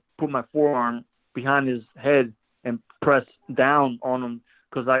could like put my forearm behind his head and press down on him,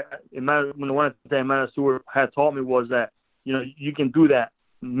 because one thing Amanda Stewart had taught me was that, you know, you can do that,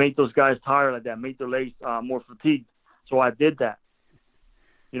 make those guys tired like that, make their legs more fatigued. So I did that.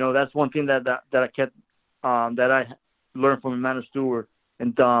 You know, that's one thing that I kept that I learned from Amanda Stewart.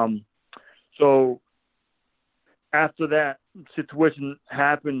 And so after that situation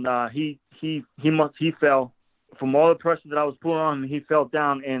happened, he fell from all the pressure that I was putting on him. He fell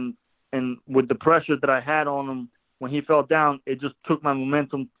down, and with the pressure that I had on him when he fell down, it just took my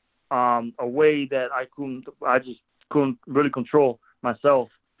momentum away that I just couldn't really control myself.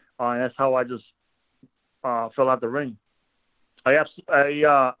 And that's how I just fell out the ring. When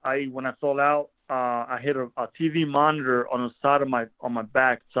I fell out, I hit a TV monitor on the side of my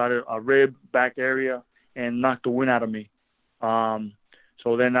back, side of a rib back area, and knocked the wind out of me.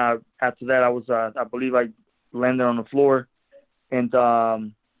 So then after that, I believe I landed on the floor, and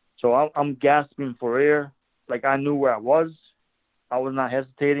so I'm gasping for air. Like, I knew where I was. I was not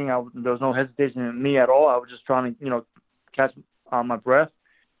hesitating. There was no hesitation in me at all. I was just trying to, catch my breath.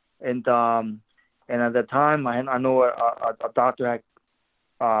 And at that time, I know a doctor had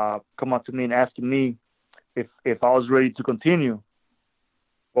come up to me and asked me if I was ready to continue.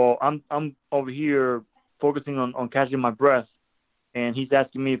 Well, I'm over here focusing on catching my breath, and he's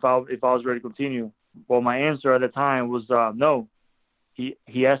asking me if I was ready to continue. Well, my answer at the time was no. He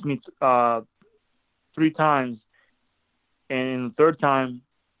asked me 3 times, and in the third time,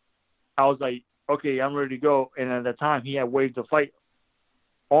 I was like, okay, I'm ready to go. And at that time, he had waved the fight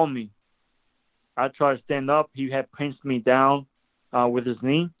on me. I tried to stand up. He had pinched me down with his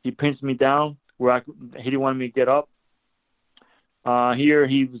knee. He pinched me down where he didn't want me to get up. Here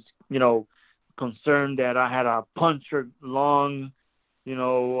he was, concerned that I had a punctured lung,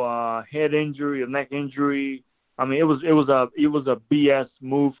 head injury, a neck injury. I mean, it was a BS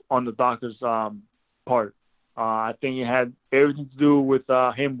move on the doctor's part. I think it had everything to do with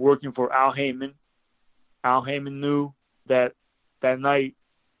him working for Al Heyman. Al Heyman knew that night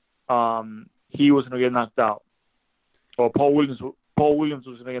he was going to get knocked out, or Paul Williams was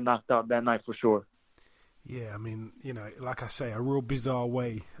going to get knocked out that night for sure. Yeah, I mean, like I say, a real bizarre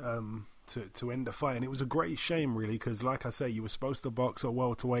way to end the fight, and it was a great shame, really, because, like I say, you were supposed to box at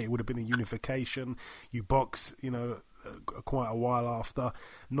welterweight. It would have been a unification. You box, quite a while after,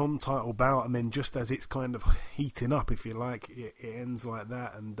 non-title bout, and then just as it's kind of heating up, if you like, it ends like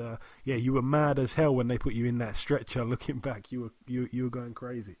that. And you were mad as hell when they put you in that stretcher. Looking back, you were going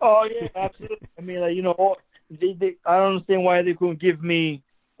crazy. Oh yeah, absolutely. I mean, I don't understand why they couldn't give me.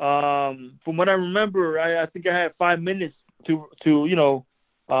 From what I remember, I think I had 5 minutes to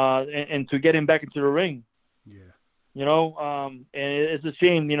and to get him back into the ring. Yeah. And it's a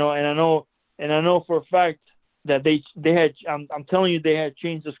shame, and I know for a fact that they had. I'm telling you, they had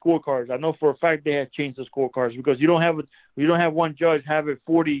changed the scorecards. I know for a fact they had changed the scorecards, because you don't have one judge have it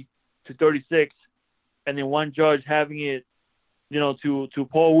 40-36, and then one judge having it, to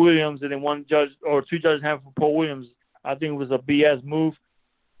Paul Williams, and then one judge or 2 judges have it for Paul Williams. I think it was a BS move.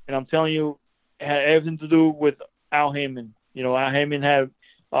 And I'm telling you, it had everything to do with Al Heyman. Al Heyman had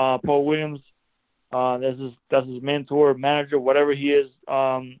Paul Williams. That's his mentor, manager, whatever he is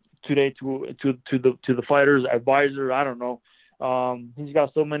today to the fighters, advisor. I don't know. He's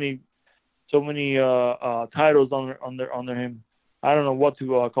got so many titles under him. I don't know what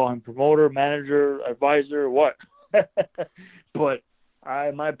to call him: promoter, manager, advisor, what. But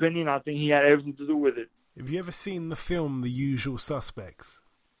in my opinion, I think he had everything to do with it. Have you ever seen the film The Usual Suspects?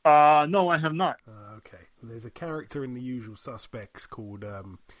 No, I have not. Okay. There's a character in The Usual Suspects called,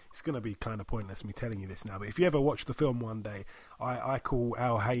 it's going to be kind of pointless me telling you this now, but if you ever watch the film one day, I call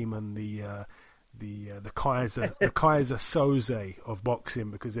Al Heyman the Kaiser Soze of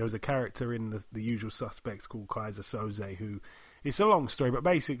boxing, because there was a character in the Usual Suspects called Kaiser Soze who, it's a long story, but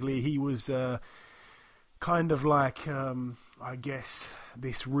basically he was kind of like, I guess,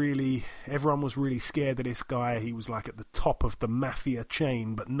 everyone was really scared of this guy. He was like at the top of the mafia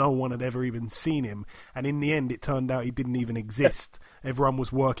chain, but no one had ever even seen him. And in the end, it turned out he didn't even exist. Everyone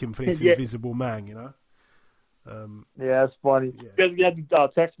was working for this invisible man, you know? Yeah, that's funny. Yeah. You guys had to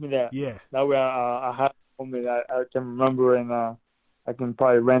text me that. Yeah. That way I have it. I can remember, and I can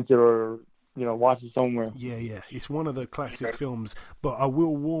probably rent it or watch it somewhere. Yeah. It's one of the classic films, but I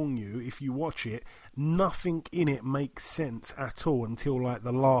will warn you, if you watch it, nothing in it makes sense at all until like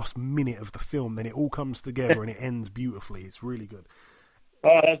the last minute of the film. Then it all comes together and it ends beautifully. It's really good.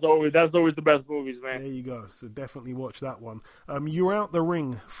 Oh, that's always the best movies, man. There you go. So definitely watch that one. You were out the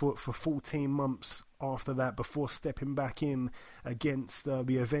ring for 14 months after that before stepping back in against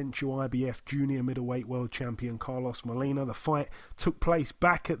the eventual IBF junior middleweight world champion Carlos Molina. The fight took place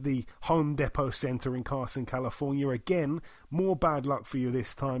back at the Home Depot Center in Carson, California. Again, more bad luck for you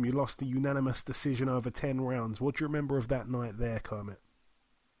this time. You lost a unanimous decision over 10 rounds. What do you remember of that night there, Kermit?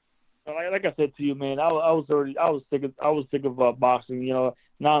 Like I said to you, man, I was sick of boxing. Now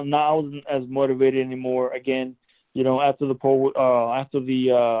I wasn't as motivated anymore. Again, after the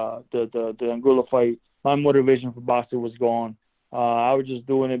Anguilla fight, my motivation for boxing was gone. I was just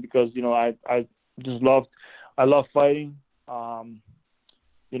doing it because I love fighting. And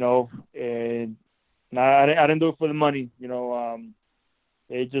I didn't do it for the money.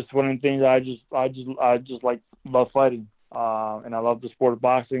 It's just one of the things I just love fighting. And I love the sport of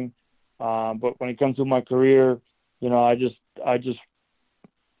boxing. But when it comes to my career, I just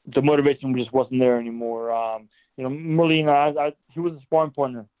the motivation just wasn't there anymore. Molina, he was a sparring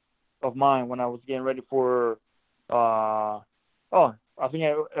partner of mine when I was getting ready for, I think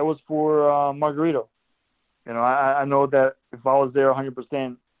it was for Margarito. I know that if I was there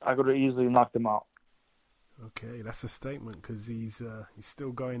 100%, I could have easily knocked him out. Okay, that's a statement because he's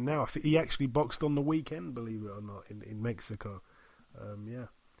still going now. He actually boxed on the weekend, believe it or not, in Mexico. Yeah.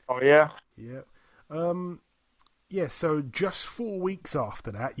 Oh yeah. Yeah. So just 4 weeks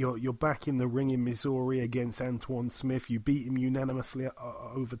after that, you're back in the ring in Missouri against Antoine Smith. You beat him unanimously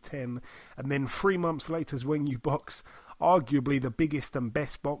over 10, and then 3 months later is when you box arguably the biggest and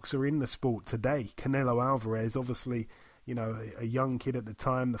best boxer in the sport today, Canelo Alvarez. Obviously, a young kid at the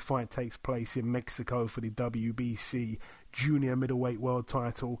time. The fight takes place in Mexico for the WBC junior middleweight world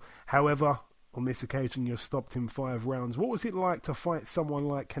title. However, on this occasion, you're stopped in 5 rounds. What was it like to fight someone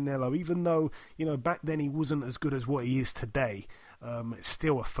like Canelo? Even though, back then he wasn't as good as what he is today, it's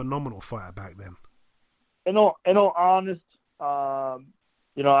still a phenomenal fighter back then. In all honest, I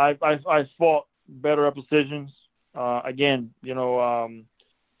fought better at positions. Again,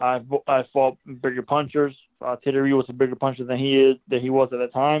 I fought bigger punchers. Teddy Reed was a bigger puncher than he was at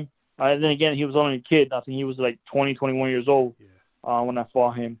that time. And then again, he was only a kid. I think he was like 20, 21 years old when I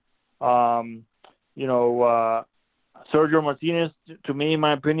fought him. Sergio Martinez, to me, in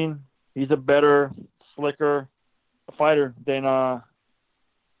my opinion, he's a better, slicker fighter than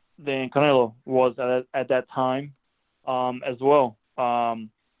Canelo was at that time, as well.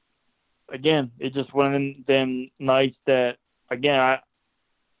 Again, it's just one of them nights that, again,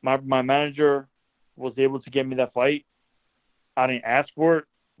 my manager was able to get me that fight. I didn't ask for it.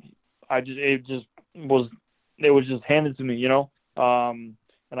 It was just handed to me,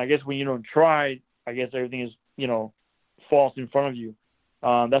 And I guess when you don't try, I guess everything is, false in front of you.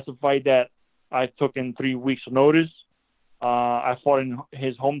 That's a fight that I took in 3 weeks' notice. I fought in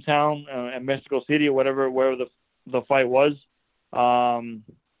his hometown in Mexico City or wherever the fight was.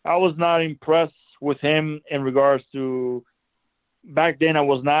 I was not impressed with him in regards to back then. I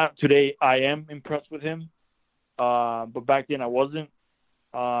was not. Today I am impressed with him, but back then I wasn't.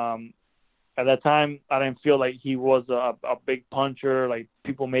 At that time, I didn't feel like he was a big puncher. Like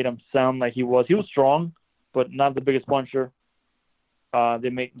people made him sound like he was. He was strong, but not the biggest puncher. They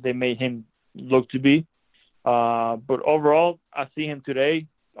made him look to be. But overall, I see him today.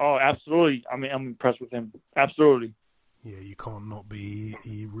 Oh, absolutely. I mean, I'm impressed with him. Absolutely. Yeah, you can't not be.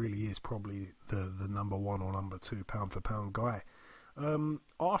 He really is probably the number 1 or number 2 pound for pound guy.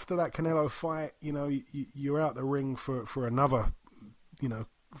 After that Canelo fight, you're out the ring for another,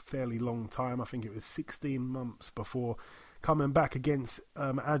 fairly long time. I think it was 16 months before coming back against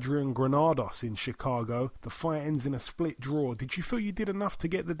Adrian Granados in Chicago. The fight ends in a split draw. Did you feel you did enough to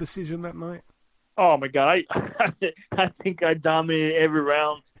get the decision that night? Oh my God, I think I dominated every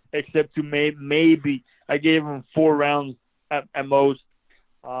round except to maybe I gave him 4 rounds at most,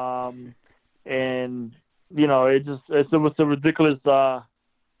 and you know it was a ridiculous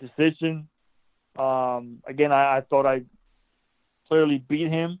decision. Again, I thought I clearly beat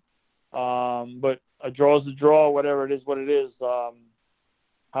him, but a draw is a draw. Whatever it is, what it is.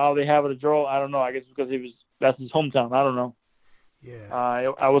 How they have it a draw, I don't know. I guess because that's his hometown. I don't know. Yeah.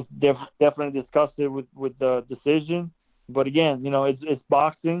 I was definitely disgusted with the decision, but again, you know, it's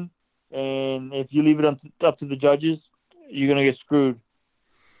boxing, and if you leave it up to the judges, you're gonna get screwed.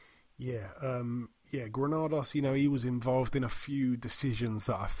 Yeah. Granados, you know, he was involved in a few decisions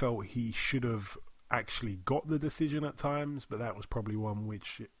that I felt he should have actually got the decision at times, but that was probably one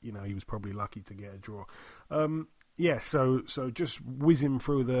which, you know, he was probably lucky to get a draw. So just whizzing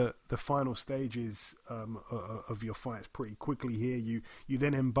through the final stages of your fights pretty quickly here. You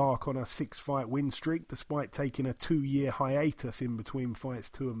then embark on a 6-fight win streak, despite taking a 2-year hiatus in between fights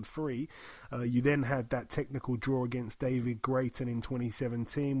 2 and 3. You then had that technical draw against David Grayton in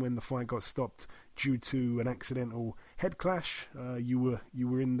 2017 when the fight got stopped due to an accidental head clash. You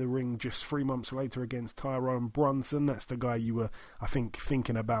were in the ring just 3 months later against Tyrone Brunson. That's the guy you were, I think,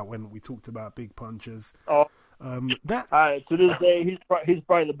 thinking about when we talked about big punchers. Oh. To this day, he's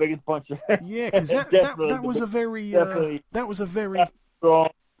probably the biggest puncher. Yeah, because that was a very strong.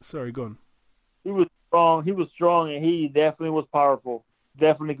 Sorry, go on. He was strong, and he definitely was powerful.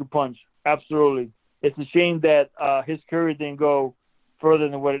 Definitely could punch. Absolutely. It's a shame that his career didn't go further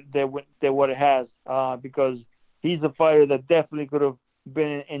than what it has, because he's a fighter that definitely could have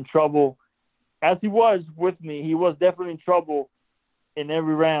been in trouble, as he was with me. He was definitely in trouble in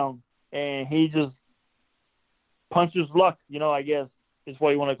every round, and he just puncher's luck, you know, I guess is what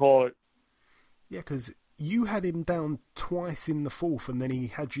you want to call it. Yeah, because you had him down twice in the 4th, and then he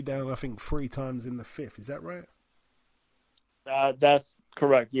had you down, I think, 3 times in the 5th. Is that right? That's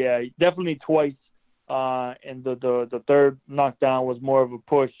correct. Yeah, definitely twice. And the 3rd knockdown was more of a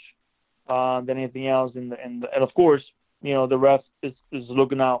push than anything else. And of course, you know, the ref is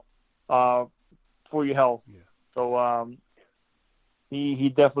looking out for your health. Yeah. So he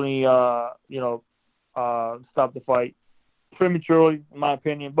definitely stopped the fight prematurely, in my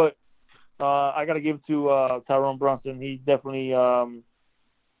opinion. But I got to give it to Tyrone Brunson. He definitely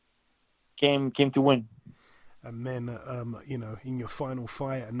came to win. And then, you know, in your final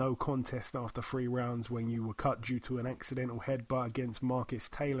fight, a no contest after 3 rounds when you were cut due to an accidental headbutt against Marcus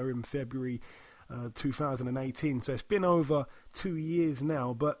Taylor in February 2018. So it's been over 2 years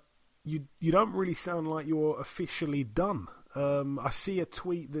now, but you don't really sound like you're officially done. I see a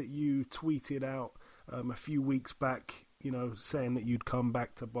tweet that you tweeted out a few weeks back, you know, saying that you'd come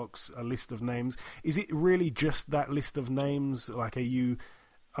back to box a list of names. Is it really just that list of names? Like,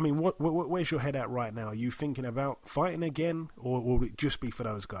 where's your head at right now? Are you thinking about fighting again, or will it just be for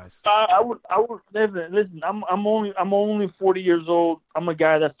those guys? I would listen. I'm only 40 years old. I'm a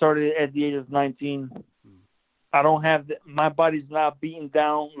guy that started at the age of 19. I don't have my body's not beaten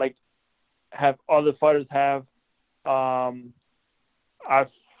down like have other fighters have. I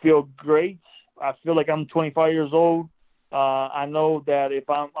feel great. I feel like I'm 25 years old. I know that if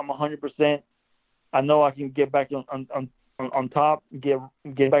I'm 100%, I know I can get back on top, get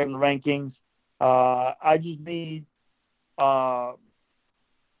back in the rankings. I just need a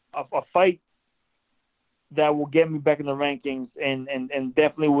fight that will get me back in the rankings, and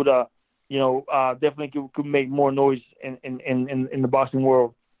definitely would definitely could make more noise in the boxing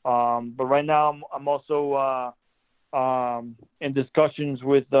world. But right now I'm also in discussions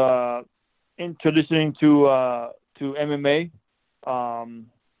with in transitioning to MMA.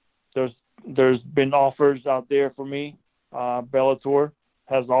 There's been offers out there for me. Bellator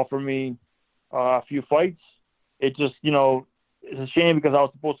has offered me a few fights. It just, you know, it's a shame because I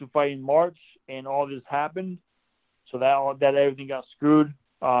was supposed to fight in March and all this happened. So that everything got screwed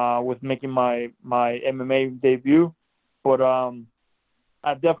with making my MMA debut. But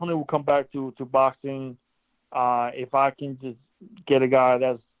I definitely will come back to boxing if I can just get a guy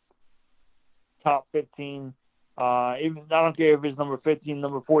that's top 15. Even I don't care if it's number 15,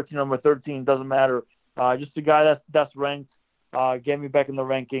 number 14, number 13, doesn't matter. Just a guy that's ranked, get me back in the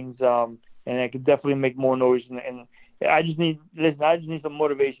rankings, and I can definitely make more noise. And I just need some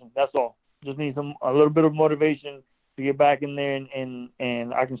motivation. That's all. Just need a little bit of motivation to get back in there,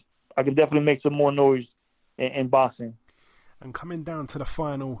 and I can definitely make some more noise in boxing. And coming down to the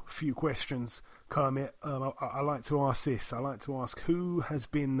final few questions, Kermit, I like to ask this. I like to ask, who has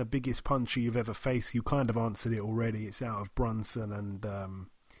been the biggest puncher you've ever faced? You kind of answered it already. It's out of Brunson and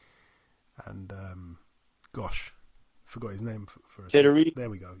gosh, forgot his name for a Teddy second. Reed. There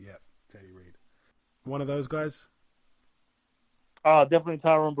we go. Yeah, Teddy Reed. One of those guys? Definitely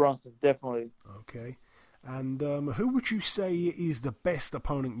Tyrone Brunson. Definitely. Okay. And who would you say is the best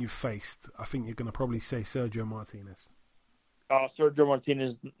opponent you've faced? I think you're going to probably say Sergio Martinez. Sergio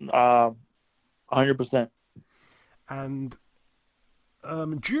Martinez, 100%. And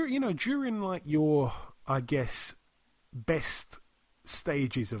during like your, I guess, best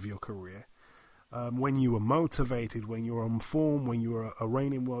stages of your career, when you were motivated, when you were on form, when you were a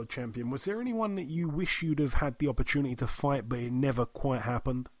reigning world champion, was there anyone that you wish you'd have had the opportunity to fight, but it never quite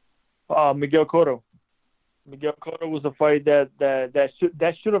happened? Miguel Cotto. Miguel Cotto was a fight that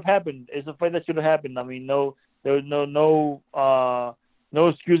should have happened. It's a fight that should have happened. I mean, there was no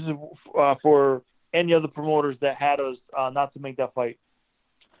excuses for any other promoters that had us not to make that fight.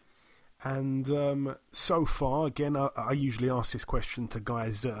 And so far, again, I usually ask this question to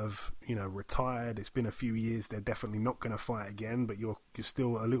guys that have, retired. It's been a few years. They're definitely not going to fight again, but you're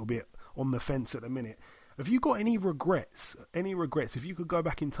still a little bit on the fence at the minute. Have you got any regrets? Any regrets? If you could go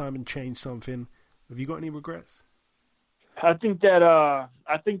back in time and change something, have you got any regrets? I think that I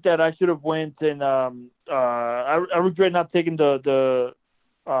should have went and I regret not taking the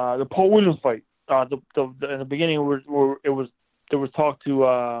Paul Williams fight. In the beginning, there was talk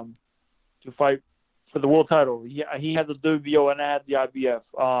to fight for the world title. He had the WBO and I had the IBF.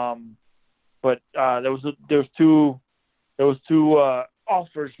 But there was two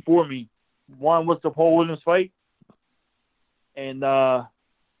offers for me. One was the Paul Williams fight, and for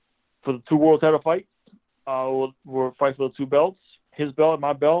the two world title fights, we'll fight for the two belts, his belt and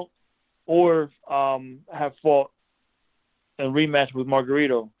my belt, or have fought and rematch with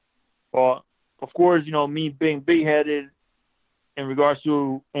Margarito. Well, of course, me being big-headed in regards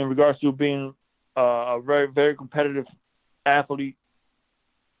to being a very, very competitive athlete,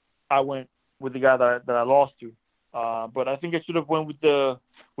 I went with the guy that I lost to. But I think I should have went with the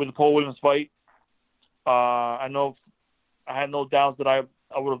Paul Williams fight. I know I had no doubts that I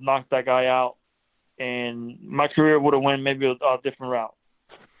would have knocked that guy out, and my career would have went maybe a different route.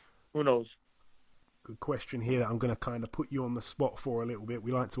 Who knows? Good question here that I'm going to kind of put you on the spot for a little bit.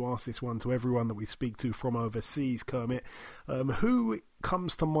 We like to ask this one to everyone that we speak to from overseas, Kermit. Who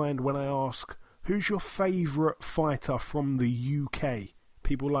comes to mind when I ask, who's your favourite fighter from the UK?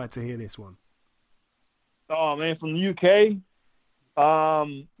 People like to hear this one. Oh, man, from the UK?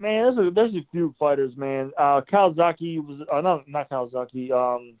 Man, there's a few fighters, man. Kawasaki was... not Kawasaki.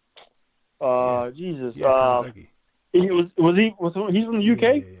 Jesus. Yeah, Kawasaki. He's from the UK?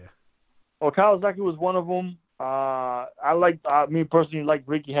 Yeah. Well, Kawasaki was one of them. Me personally like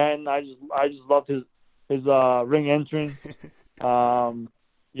Ricky Hatton. I just loved his ring entrance. He's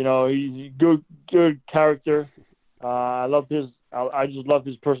a good character. I just love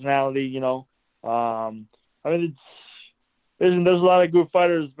his personality. There's a lot of good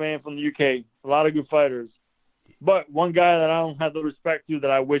fighters, man, from the UK. A lot of good fighters. But one guy that I don't have the respect to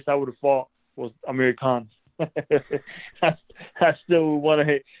that I wish I would have fought was Amir Khan. I still want to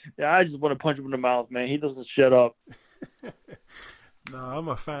hit. I just want to punch him in the mouth, man. He doesn't shut up. No, I'm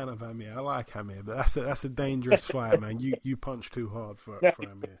a fan of Amir. I like Amir, but that's a dangerous fight, man. You punch too hard for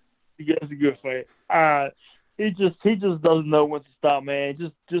Amir. That's a good fight. He just doesn't know when to stop, man.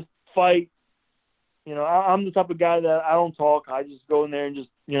 Just fight. I'm the type of guy that I don't talk. I just go in there and just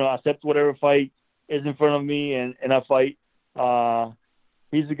accept whatever fight is in front of me and I fight.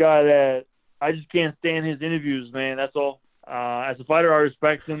 He's a guy that I just can't stand his interviews, man. That's all. As a fighter, I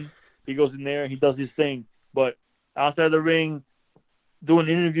respect him. He goes in there and he does his thing. But outside of the ring, doing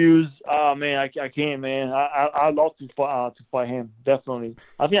interviews, man, I can't, man. I love to fight him, definitely.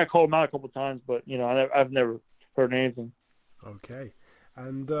 I think I called him out a couple of times, but I've never heard anything. Okay.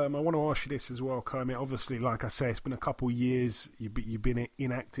 And I want to ask you this as well, Kermit. Obviously, like I say, it's been a couple of years. You've been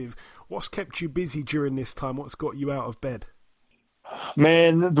inactive. What's kept you busy during this time? What's got you out of bed?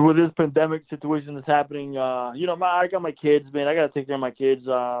 Man, with this pandemic situation that's happening, I got my kids, man. I got to take care of my kids.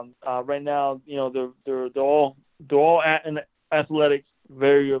 Right now, they're all in athletics,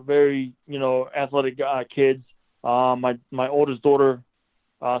 very, very, athletic kids. My oldest daughter,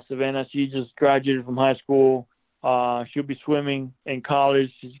 Savannah, she just graduated from high school. She'll be swimming in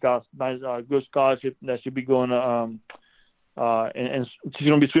college. She's got a nice, good scholarship that she'll be going to, and she's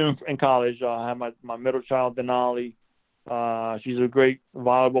going to be swimming in college. I have my middle child, Denali. She's a great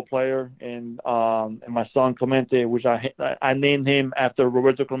volleyball player, and my son Clemente, which I named him after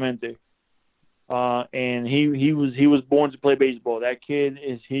Roberto Clemente. and he was born to play baseball. That kid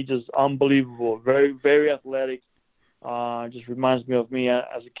he's just unbelievable. Very, very athletic. Just reminds me of me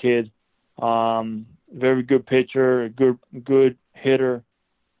as a kid. Very good pitcher, good hitter,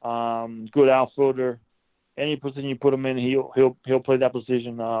 good outfielder. Any position you put him in, he'll play that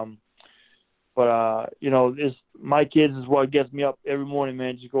position. But my kids is what gets me up every morning,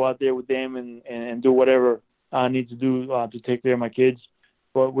 man. Just go out there with them and do whatever I need to do to take care of my kids.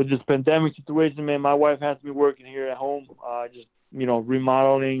 But with this pandemic situation, man, my wife has me working here at home, just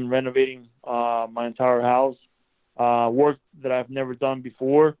remodeling, renovating my entire house. Work that I've never done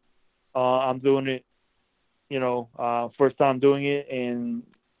before. I'm doing it, first time doing it, and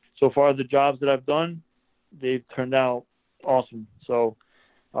so far the jobs that I've done, they've turned out awesome. So,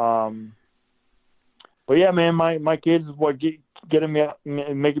 but yeah, man, my kids is what getting me up,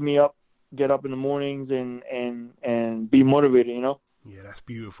 making me up, get up in the mornings and be motivated, Yeah, that's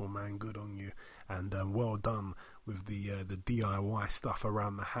beautiful, man. Good on you, and well done with the DIY stuff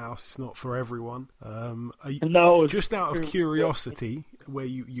around the house. It's not for everyone. No, just out of curiosity, where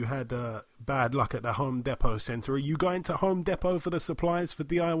you had bad luck at the Home Depot Center, are you going to Home Depot for the supplies for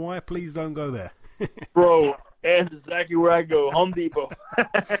DIY? Please don't go there. Bro, that's exactly where I go, Home Depot.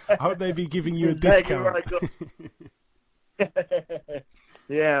 I hope they be giving you exactly a discount. Where I go.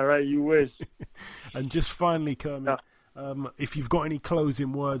 Yeah, right, you wish. And just finally, Kermit, if you've got any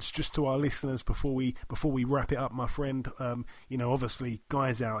closing words just to our listeners before we wrap it up, my friend, obviously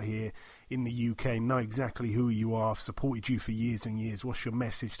guys out here in the UK know exactly who you are, supported you for years and years. What's your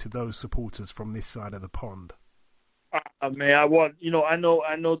message to those supporters from this side of the pond? Man, I know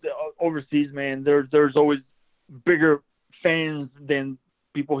that overseas, man, there's always bigger fans than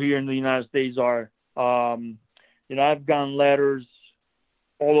people here in the United States are. I've gotten letters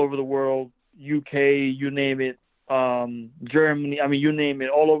all over the world, UK, you name it. Germany, you name it,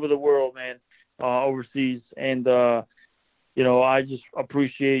 all over the world, man, overseas. And, I just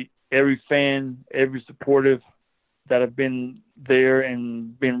appreciate every fan, every supportive that have been there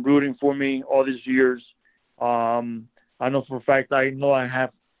and been rooting for me all these years. I know for a fact, I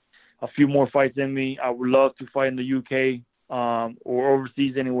have a few more fights in me. I would love to fight in the UK, or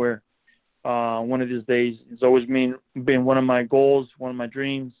overseas anywhere, one of these days. It's always been one of my goals, one of my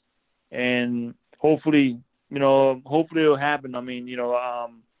dreams. And hopefully it'll happen.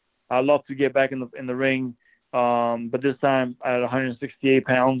 I'd love to get back in the ring, but this time at 168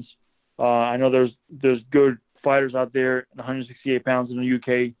 pounds. I know there's good fighters out there at 168 pounds in the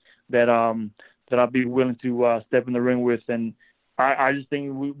UK that I'd be willing to step in the ring with, and I just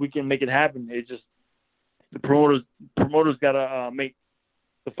think we can make it happen. It's just the promoters gotta make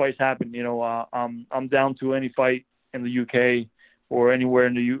the fights happen. I'm down to any fight in the UK or anywhere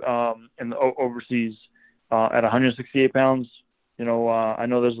in the overseas. At 168 pounds, I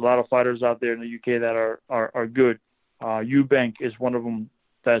know there's a lot of fighters out there in the UK that are good. Eubank is one of them.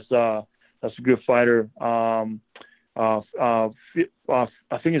 That's a good fighter. I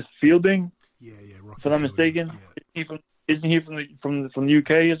think it's Fielding. Yeah. If I'm not mistaken, yeah. Isn't he from the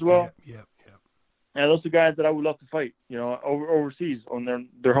UK as well? Yeah. Yeah, those are guys that I would love to fight. Overseas on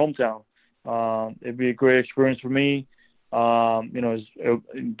their hometown. It'd be a great experience for me. It's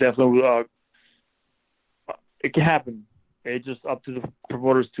definitely. It can happen. It's just up to the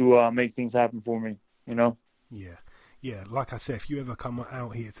promoters to make things happen for me, Yeah. Like I said, if you ever come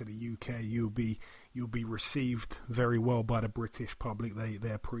out here to the UK, you'll be received very well by the British public.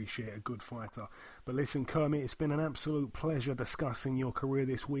 They appreciate a good fighter. But listen, Kermit, it's been an absolute pleasure discussing your career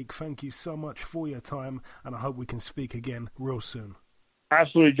this week. Thank you so much for your time, and I hope we can speak again real soon.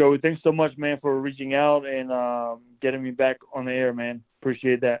 Absolutely, Joey. Thanks so much, man, for reaching out and getting me back on the air, man.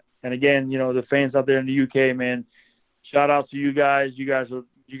 Appreciate that. And again, the fans out there in the UK, man, shout out to you guys. You guys are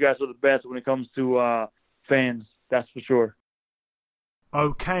the best when it comes to fans. That's for sure.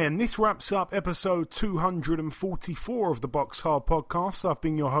 Okay, and this wraps up episode 244 of the Box Hard Podcast. I've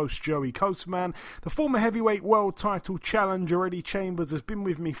been your host, Joey Coastman. The former heavyweight world title challenger, Eddie Chambers, has been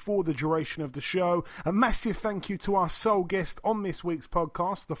with me for the duration of the show. A massive thank you to our sole guest on this week's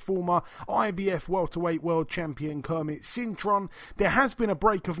podcast, the former IBF welterweight world champion, Kermit Cintron. There has been a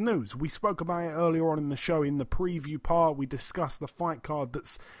break of news. We spoke about it earlier on in the show. In the preview part, we discussed the fight card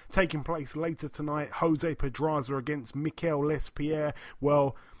that's taking place later tonight, Jose Pedraza against Mikel Lespierre.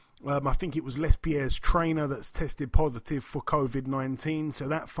 Well, I think it was Lespierre's trainer that's tested positive for COVID-19, so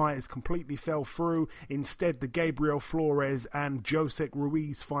that fight has completely fell through. Instead, the Gabriel Flores and Josek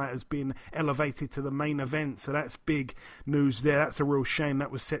Ruiz fight has been elevated to the main event, so that's big news there. That's a real shame.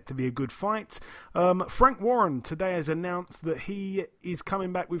 That was set to be a good fight. Frank Warren today has announced that he is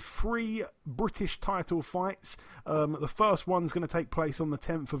coming back with 3 British title fights. The first one's going to take place on the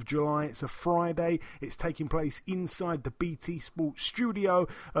 10th of July. It's a Friday. It's taking place inside the BT Sports studio.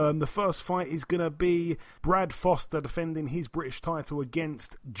 The first fight is going to be Brad Foster defending his British title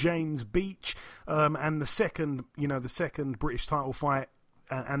against James Beach. And the second British title fight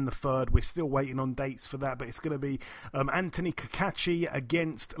and the third, we're still waiting on dates for that, but it's going to be Anthony Kakachi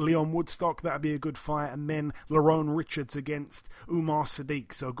against Leon Woodstock. That'll be a good fight. And then Lerone Richards against Umar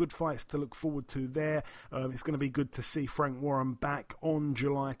Sadiq. So good fights to look forward to there. It's going to be good to see Frank Warren back on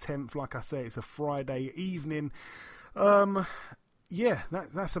July 10th. Like I say, it's a Friday evening. Yeah,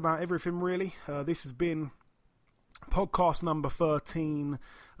 that's about everything really. This has been podcast number 13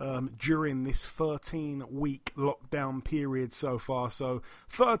 during this 13-week lockdown period so far. So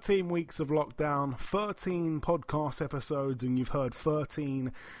 13 weeks of lockdown, 13 podcast episodes, and you've heard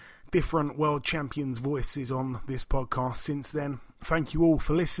 13 different world champions' voices on this podcast since then. Thank you all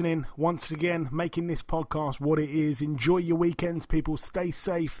for listening. Once again, making this podcast what it is. Enjoy your weekends, people. Stay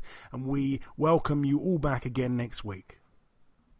safe, and we welcome you all back again next week.